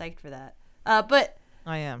am psyched for that. But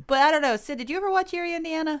I am. I don't know. Sid, did you ever watch Erie,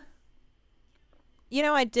 Indiana? You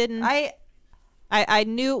know, I didn't. I I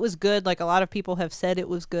knew it was good. Like a lot of people have said it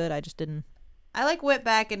was good. I just didn't. I like went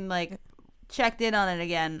back and like checked in on it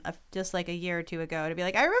again just like a year or two ago to be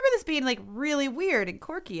like, I remember this being like really weird and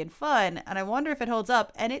quirky and fun, and I wonder if it holds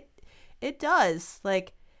up, and it does.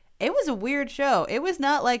 Like, it was a weird show. It was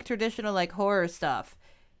not like traditional like horror stuff.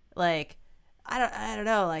 Like, I don't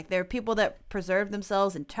know. Like, there are people that preserve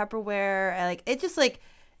themselves in Tupperware. And, like, it just like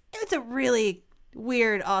it's a really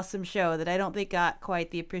weird, awesome show that I don't think got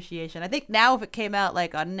quite the appreciation. I think now if it came out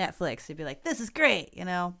like on Netflix, it'd be like, this is great, you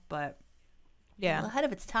know. But Yeah. ahead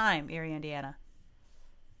of its time, Erie, Indiana.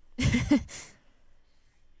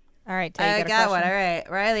 All right. Tay, I you got a one. question? All right,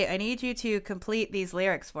 Riley, I need you to complete these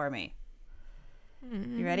lyrics for me.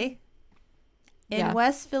 Mm-hmm. You ready? In Yeah.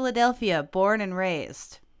 West Philadelphia, born and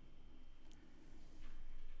raised.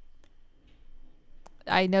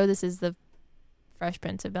 I know this is the Fresh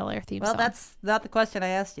Prince of Bel-Air theme Well, song. that's not the question I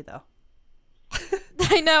asked you, though.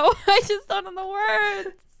 I know. I just don't know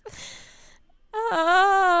the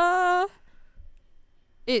words.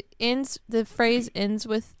 It ends. The phrase ends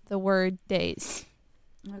with the word days.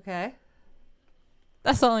 Okay.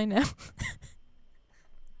 That's all I know.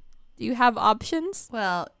 Do you have options?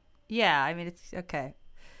 Well, yeah, I mean, it's okay.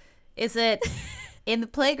 Is it in the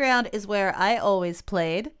playground is where I always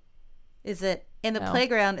played? Is it in the No.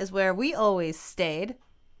 playground is where we always stayed?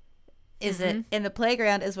 Is it in the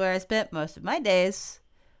playground is where I spent most of my days?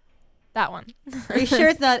 That one. Are you sure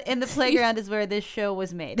it's not in the playground is where this show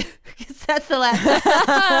was made? Because that's the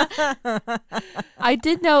last. I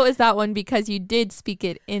did know it was that one because you did speak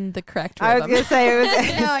it in the correct I was rhythm. gonna say it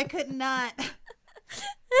was. No, I could not.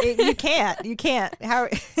 You can't. You can't. How?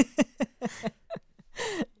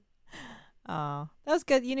 Oh, that was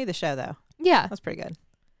good. You knew the show though. Yeah. That was pretty good.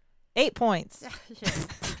 8 points.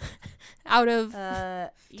 Out of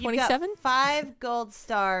You've 27? got 5 gold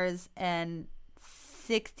stars and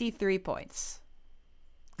 63 points.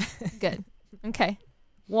 good. Okay.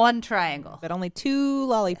 1 triangle. But only 2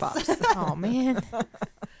 lollipops. Oh man.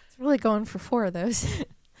 It's really going for 4 of those.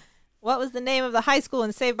 What was the name of the high school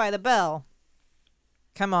in Saved by the Bell?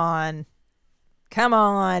 Come on. Come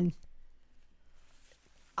on.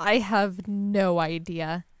 I have no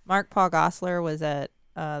idea. Mark Paul Gosselaar was at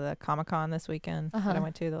the Comic-Con this weekend that I Uh-huh.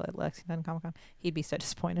 went to, the Lexington Comic-Con. He'd be so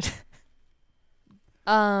disappointed.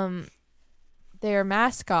 Their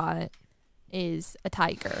mascot is a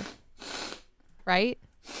tiger. Right?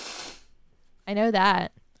 I know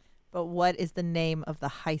that. But what is the name of the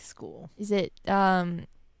high school? Is it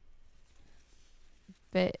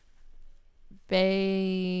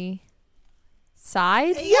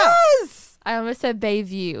Bayside? Yes! I almost said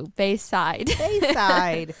Bayview. Bayside.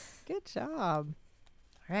 Bayside. Good job.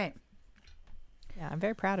 All right. Yeah, I'm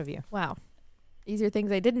very proud of you. Wow. These are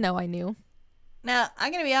things I didn't know I knew. Now,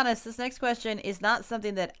 I'm going to be honest. This next question is not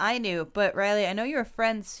something that I knew, but Riley, I know you're a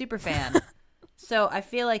Friends super fan. So I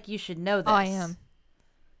feel like you should know this. Oh, I am.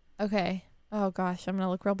 Okay. Oh, gosh. I'm going to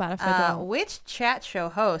look real bad if I don't. Which chat show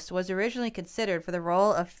host was originally considered for the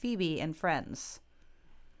role of Phoebe in Friends?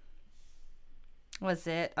 Was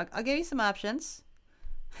it? I'll give you some options.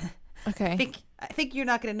 Okay. I think you're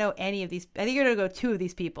not going to know any of these. I think you're going to go 2 of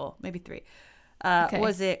these people, maybe 3. Okay.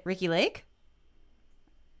 Was it Ricky Lake?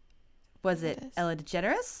 Was it Yes. Ellen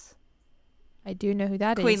DeGeneres? I do know who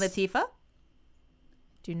that is. Queen Latifah?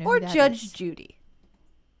 Do know Or who that Judge is. Judy?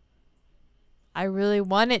 I really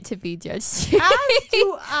want it to be Judge Judy. As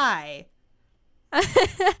do I.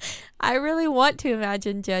 I really want to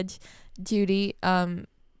imagine Judge Judy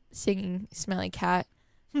singing Smelly Cat.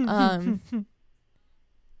 It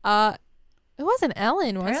wasn't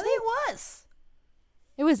Ellen, was Apparently it? it was.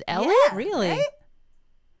 It was Ellen? Yeah, Really? right?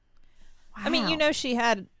 I mean, you Wow. know, she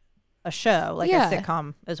had a show, like Yeah. a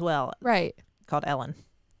sitcom as well, Right. called Ellen.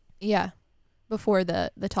 Yeah. Before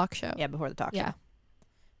the talk show. Yeah, before the talk Yeah. show.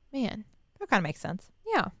 Man. That kind of makes sense.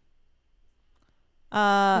 Yeah.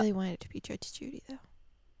 I Uh, really wanted it to be Judge Judy, though.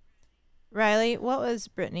 Riley, what was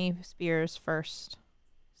Britney Spears' first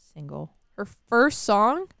single? Her first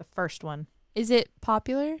song, The first one. is it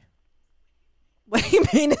popular? What do you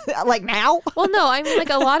mean? Like now? Well, no, I mean like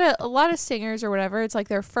a lot of singers or whatever. It's like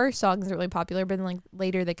their first song is really popular, but then like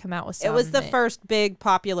later they come out with It some. was the that- first big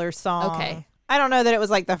popular song. Okay. I don't know that it was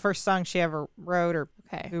like the first song she ever wrote or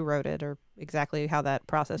Okay. who wrote it or exactly how that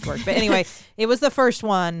process worked. But anyway, it was the first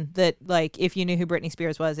one that, like, if you knew who Britney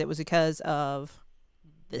Spears was, it was because of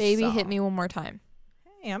this Baby song. Hit Me One More Time.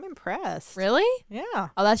 Hey, I'm impressed. Really? Yeah,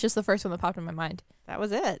 Oh, that's just the first one that popped in my mind. that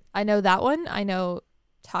was it. I know that one. I know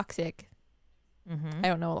Toxic. Mm-hmm. I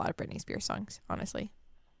don't know a lot of Britney Spears songs, honestly.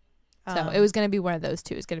 So it was going to be one of those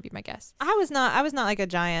two. Is going to be my guess. I was not like a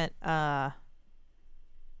giant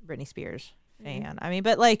Britney Spears fan. I mean,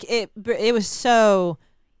 but like it was so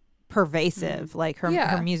pervasive, like her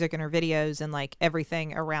Yeah. her music and her videos and like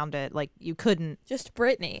everything around it. Like you couldn't, Just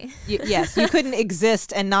Britney. yes, you couldn't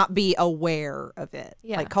exist and not be aware of it.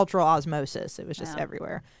 Yeah. Like cultural osmosis, it was just Yeah.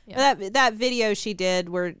 everywhere. Yeah. But that video she did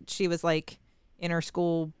where she was like in her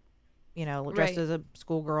school, you know, dressed Right. as a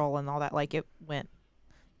schoolgirl and all that, like it went.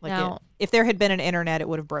 Like Now- if there had been an internet, it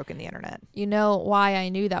would have broken the internet. You know why I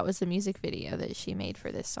knew that was the music video that she made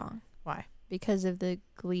for this song? Why? Because of the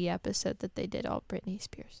Glee episode that they did all Britney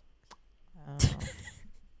Spears. Oh.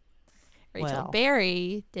 Rachel Well.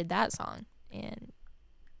 Berry did that song and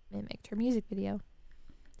mimicked her music video.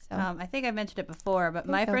 So I think I mentioned it before, but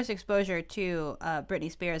my Okay. first exposure to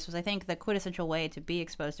Britney Spears was, I think, the quintessential way to be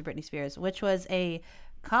exposed to Britney Spears, which was a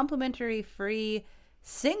complimentary free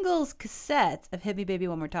singles cassette of Hit Me Baby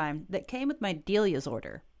One More Time that came with my Delia's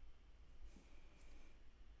order.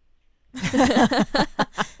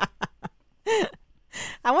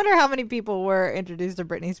 I wonder how many people were introduced to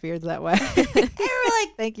Britney Spears that way. They were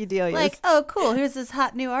like, Thank you, Delia. like, oh, cool, here's this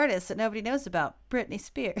hot new artist that nobody knows about, Britney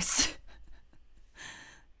Spears.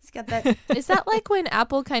 It's got that. is that like when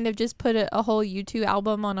Apple kind of just put a whole U2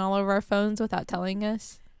 album on all of our phones without telling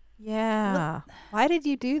us? yeah. Why did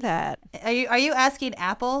you do that? Are you asking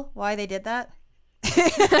Apple why they did that?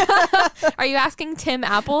 Are you asking Tim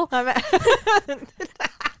Apple?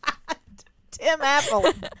 Tim Apple.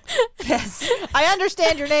 Yes. I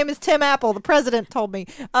understand your name is Tim Apple. The president told me.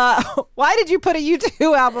 Why did you put a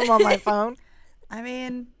U2 album on my phone? I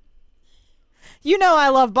mean, You know I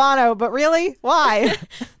love Bono, but really? Why?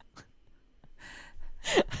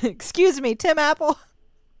 Excuse me, Tim Apple.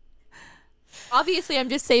 Obviously, I'm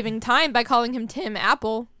just saving time by calling him Tim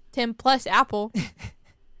Apple. Tim plus Apple.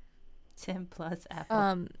 Tim plus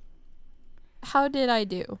Apple. How did I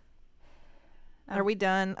do? Are we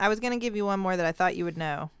done? I was going to give you one more that I thought you would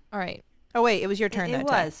know. All right. Oh, wait. It was your turn it that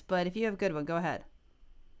time. was, but if you have a good one, go ahead.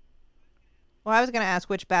 Well, I was going to ask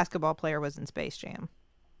which basketball player was in Space Jam.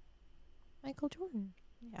 Michael Jordan.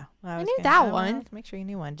 Yeah. I knew that one. Make sure you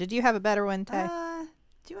knew one. Did you have a better one, Tay?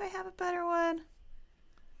 Do I have a better one?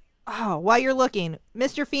 Oh, while you're looking,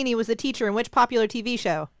 Mr. Feeney was the teacher in which popular TV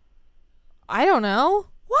show? I don't know.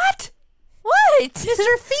 What? What?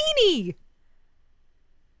 Mr. Feeney.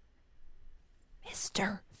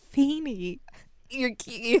 Mr. Feeney. You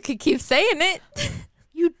could keep saying it.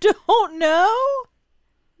 You don't know?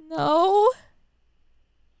 No.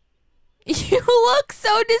 You look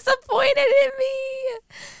so disappointed in me.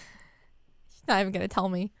 She's not even gonna tell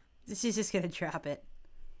me. She's just gonna drop it.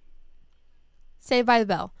 Saved by the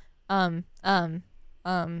Bell.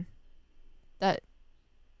 That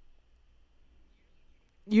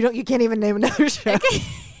You can't even name another show.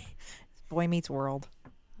 Boy Meets World.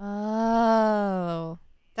 Oh,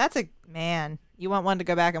 That's a man. You want one to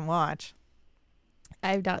go back and watch.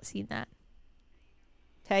 I've not seen that.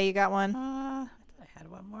 Tay, you got one? I thought I had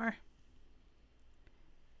one more.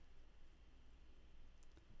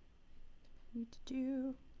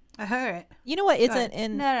 I heard it. You know what Go isn't ahead.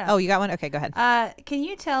 in... No. Oh, you got one? Okay, go ahead. Can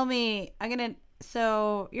you tell me?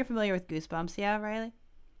 So you're familiar with Goosebumps, yeah, Riley?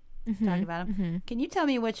 Talking about them. Mm-hmm. Can you tell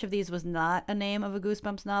me which of these was not a name of a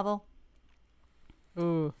Goosebumps novel?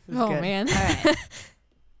 Ooh, this is Oh good. man. All right.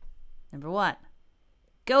 Number 1,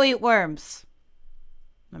 Go Eat Worms.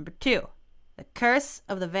 Number 2, The Curse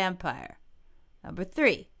of the Vampire. Number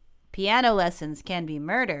 3, Piano Lessons Can Be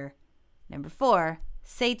Murder. Number 4,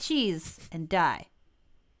 Say Cheese and Die.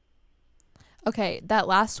 Okay, that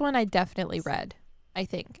last one I definitely read. I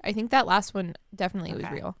think that last one definitely was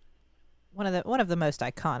Okay. real. One of the most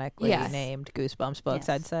iconically Yes. named Goosebumps books, Yes.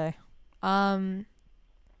 I'd say.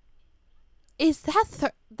 Is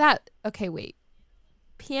that that? Okay, wait.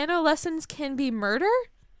 Piano Lessons Can Be Murder?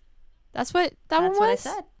 That's what that one That's was.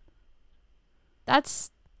 what I said.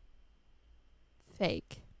 That's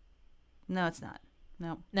fake. No, it's not.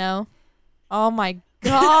 No. No. Oh my It's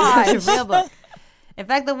god. a real book. In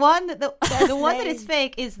fact, the one the one that is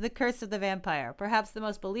fake is The Curse of the Vampire, perhaps the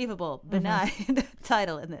most believable, benign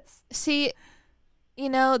title in this. See,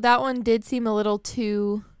 that one did seem a little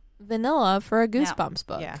too vanilla for a Goosebumps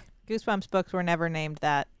book. Yeah. Goosebumps books were never named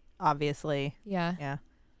that, obviously. Yeah. Yeah.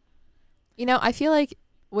 I feel like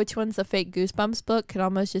which one's a fake Goosebumps book could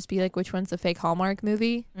almost just be like which one's a fake Hallmark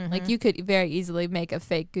movie. Like you could very easily make a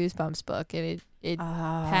fake Goosebumps book and it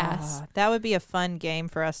pass. That would be a fun game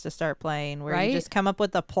for us to start playing where Right? you just come up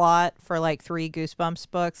with a plot for like 3 Goosebumps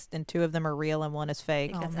books and 2 of them are real and 1 is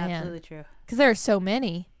fake. Oh, That's man. absolutely true. Because there are so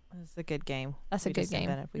many. That's a good game. That's We a good just game.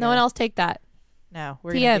 invented. We No one gotta- else take that. No,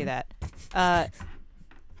 we're going to do TM. that.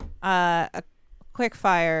 A quick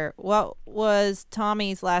fire. What was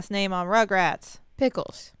Tommy's last name on Rugrats?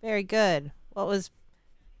 Pickles. Very good. What was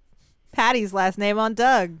Patty's last name on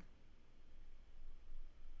Doug?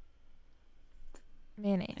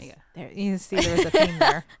 Mayonnaise. There you go. There, you see there was a theme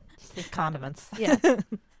there. Just condiments. Yeah.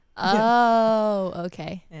 Oh,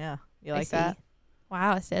 okay. Yeah. You I like see. that?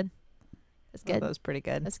 Wow, that's good. That's That good. was pretty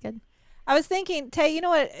good. That's good. I was thinking, Tay, you know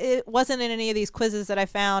what? It wasn't in any of these quizzes that I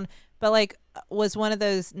found, but like was one of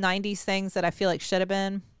those 90s things that I feel like should have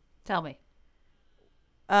been. Tell me.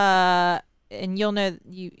 And you'll know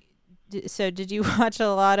so did you watch a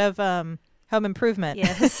lot of Home Improvement?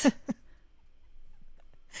 Yes.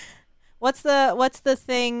 What's the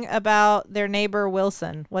thing about their neighbor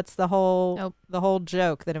Wilson? What's the whole Nope. the whole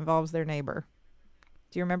joke that involves their neighbor?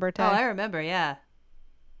 Do you remember, Tay? Oh, I remember. Yeah.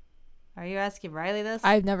 Are you asking Riley this?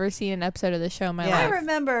 I've never seen an episode of the show in my Yeah. I life.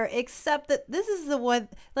 remember, except that this is the one,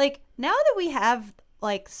 like, now that we have,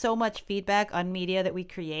 like, so much feedback on media that we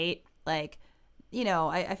create, like, you know,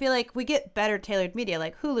 I feel like we get better tailored media,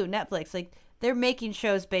 like Hulu, Netflix, like, they're making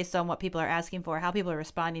shows based on what people are asking for, how people are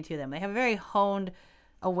responding to them. They have a very honed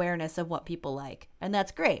awareness of what people like, and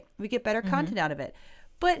that's great. We get better content out of it.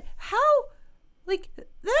 But how, like,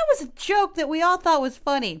 that was a joke that we all thought was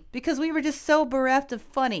funny because we were just so bereft of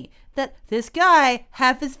funny that this guy,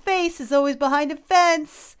 half his face is always behind a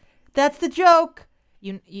fence. That's the joke.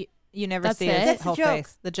 You never That's see it? his That's the whole joke.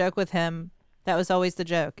 face. The joke with him, that was always the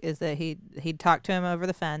joke, is that he'd talk to him over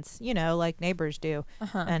the fence, you know, like neighbors do,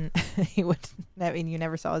 and he would. I mean, you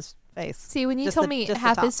never saw his face. See, when you Just told the- me just the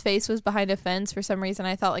half top. his face was behind a fence, for some reason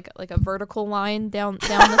I thought like a vertical line down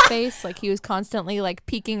the face, like he was constantly like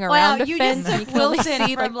peeking Wow, around a you fence, just and you took can only Wilson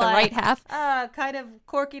see like from, the right half. kind of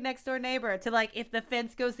quirky next door neighbor to like if the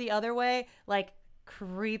fence goes the other way, like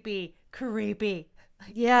creepy.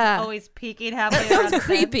 Yeah, Always peeking halfway around sounds the fence.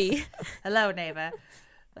 creepy. Hello, neighbor.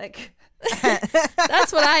 Like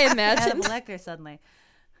That's what I Hannibal imagined. Lecter suddenly.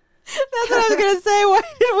 That's what I was gonna say. Why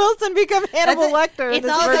did Wilson become Hannibal That's it. Lecter? in It's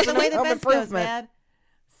this all about version the way of the Home fence goes, Improvement? man.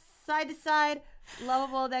 Side to side,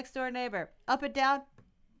 lovable next door neighbor. Up and down,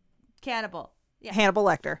 cannibal. Yeah. Hannibal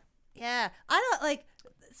Lecter. Yeah, I don't like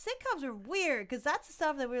sitcoms are weird because that's the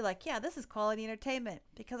stuff that we're like, yeah, this is quality entertainment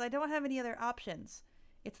because I don't have any other options.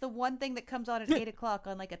 It's the one thing that comes on at 8:00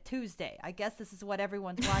 on like a Tuesday. I guess this is what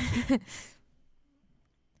everyone's watching.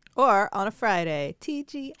 Or on a Friday,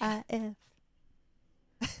 TGIF.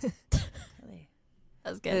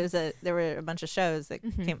 That's good. There were a bunch of shows that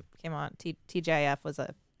Mm-hmm. came on. TGIF was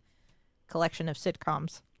a collection of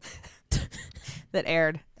sitcoms that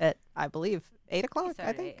aired at, I believe, 8:00. I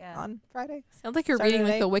Saturday, think yeah. on Friday. Sounds like you're Saturday reading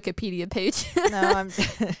like night. the Wikipedia page. No, I'm.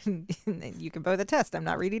 You can both attest. I'm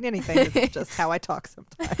not reading anything. It's just how I talk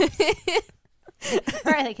sometimes.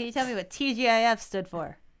 All right, can you tell me what TGIF stood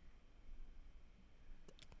for?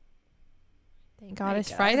 Thank God it's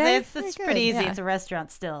There you go. Friday. It's Very pretty good. easy. Yeah. It's a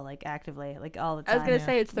restaurant still, like actively, like all the I time. was gonna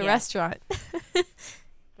say it's the Yeah. restaurant. It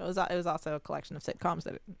was also a collection of sitcoms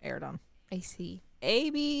that aired on I see.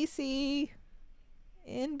 ABC,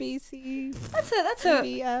 NBC, That's a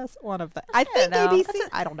CBS. One of the. I think know. ABC. That's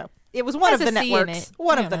I don't know. It was one Has of the a C in networks. it.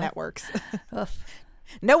 One I of the don't know. networks. oof.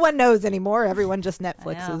 No one knows anymore. Everyone just know.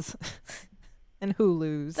 Netflixes and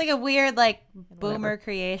Hulu's. It's like a weird like whatever. boomer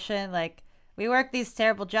creation. Like we work these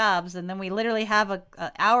terrible jobs, and then we literally have a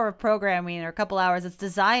hour of programming or a couple hours. It's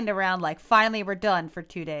designed around like finally we're done for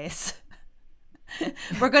 2 days.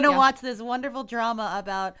 We're gonna Yeah. watch this wonderful drama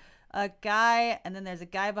about a guy, and then there's a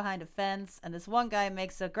guy behind a fence, and this one guy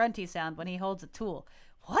makes a grunty sound when he holds a tool.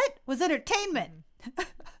 What was entertainment?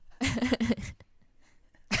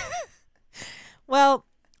 Well,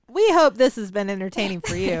 we hope this has been entertaining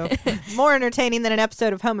for you. More entertaining than an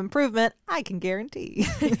episode of Home Improvement, I can guarantee.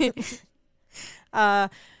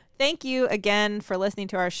 Thank you again for listening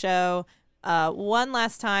to our show. One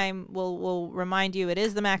last time, we'll remind you, it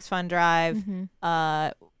is the Max Fun Drive.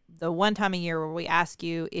 The one time a year where we ask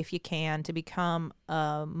you, if you can, to become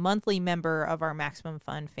a monthly member of our Maximum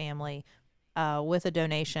Fun family with a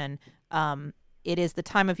donation. It is the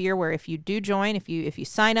time of year where if you do join, if you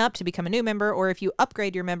sign up to become a new member, or if you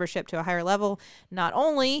upgrade your membership to a higher level, not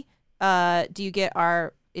only do you get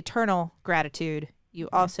our eternal gratitude, you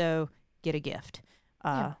also get a gift,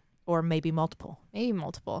 or maybe multiple. Maybe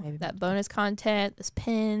multiple. Maybe That multiple. bonus content, those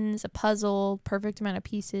pins, a puzzle, perfect amount of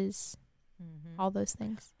pieces, all those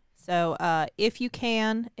things. So if you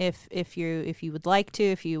can, if you would like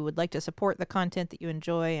to support the content that you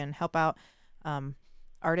enjoy and help out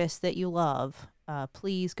artists that you love,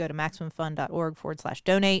 please go to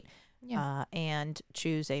MaximumFun.org/donate Yeah. and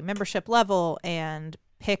choose a membership level and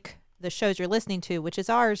pick the shows you're listening to, which is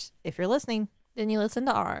ours. If you're listening, Then you listen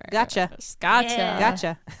to ours. Gotcha. Gotcha. Yeah.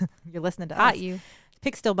 gotcha. You're listening to Got us. you.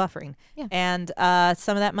 Pick still buffering. Yeah. And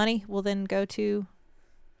some of that money will then go to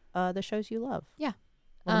the shows you love. Yeah.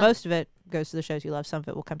 Well, most of it goes to the shows you love. Some of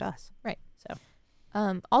it will come to us. Right. So.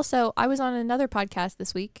 Also, I was on another podcast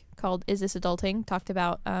this week called Is This Adulting? Talked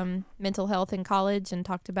about mental health in college and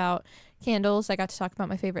talked about candles. I got to talk about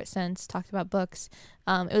my favorite scents, talked about books.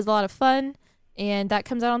 It was a lot of fun, and that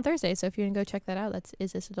comes out on Thursday. So if you want to go check that out, that's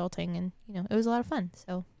Is This Adulting? And, it was a lot of fun.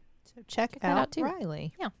 So check that out too.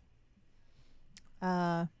 Riley. Yeah.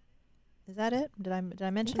 Is that it? Did I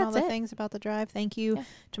mention that's all the it. things about the drive? Thank you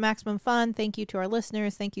to Maximum Fun. Thank you to our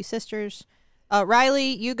listeners. Thank you, sisters.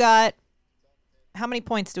 Riley, you got... How many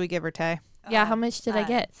points do we give her, Tay? Yeah, how much did I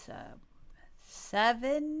get?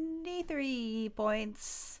 73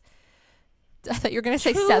 points. I thought you were going to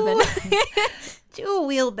say 7. 2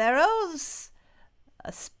 wheelbarrows,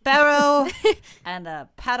 a sparrow, and a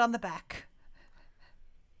pat on the back.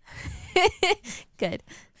 Good.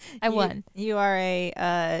 I won. You are a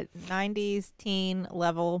 90s teen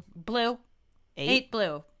level Blue. 8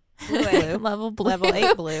 blue. blue. Level blue. Level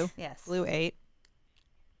 8 blue. Yes. Blue 8.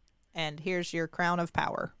 And here's your crown of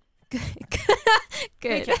power.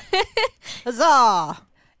 Good. Huzzah!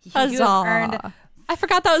 You have earned. Huzzah. I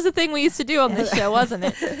forgot that was a thing we used to do on this show, wasn't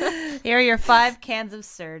it? Here are your 5 cans of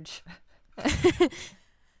Surge.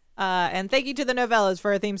 And thank you to the Novellas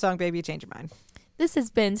for our theme song, Baby You Change Your Mind. This has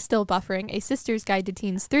been Still Buffering, a sister's guide to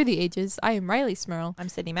teens through the ages. I am Riley Smurl. I'm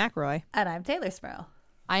Sydney McRoy. And I'm Taylor Smurl.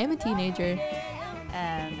 I am a teenager.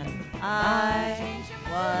 And I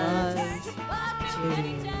was 2.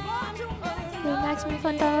 Go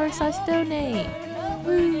MaximumFun.org/donate.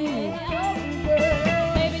 Woo!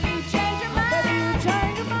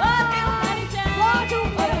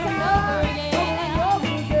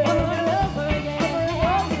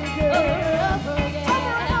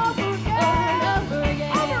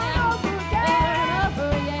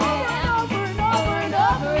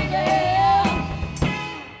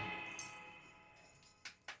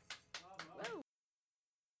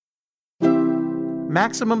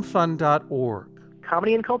 MaximumFun.org.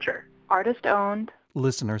 Comedy and culture. Artist owned.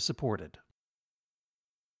 Listener supported.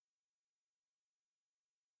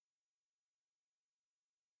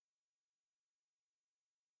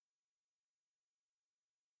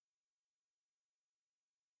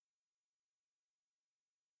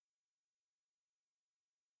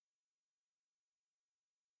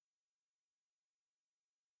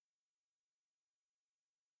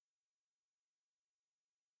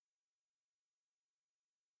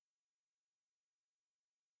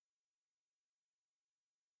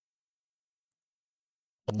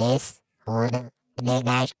 This would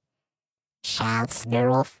midnight shouts the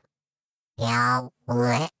roof. Y'all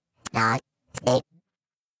would not sleep.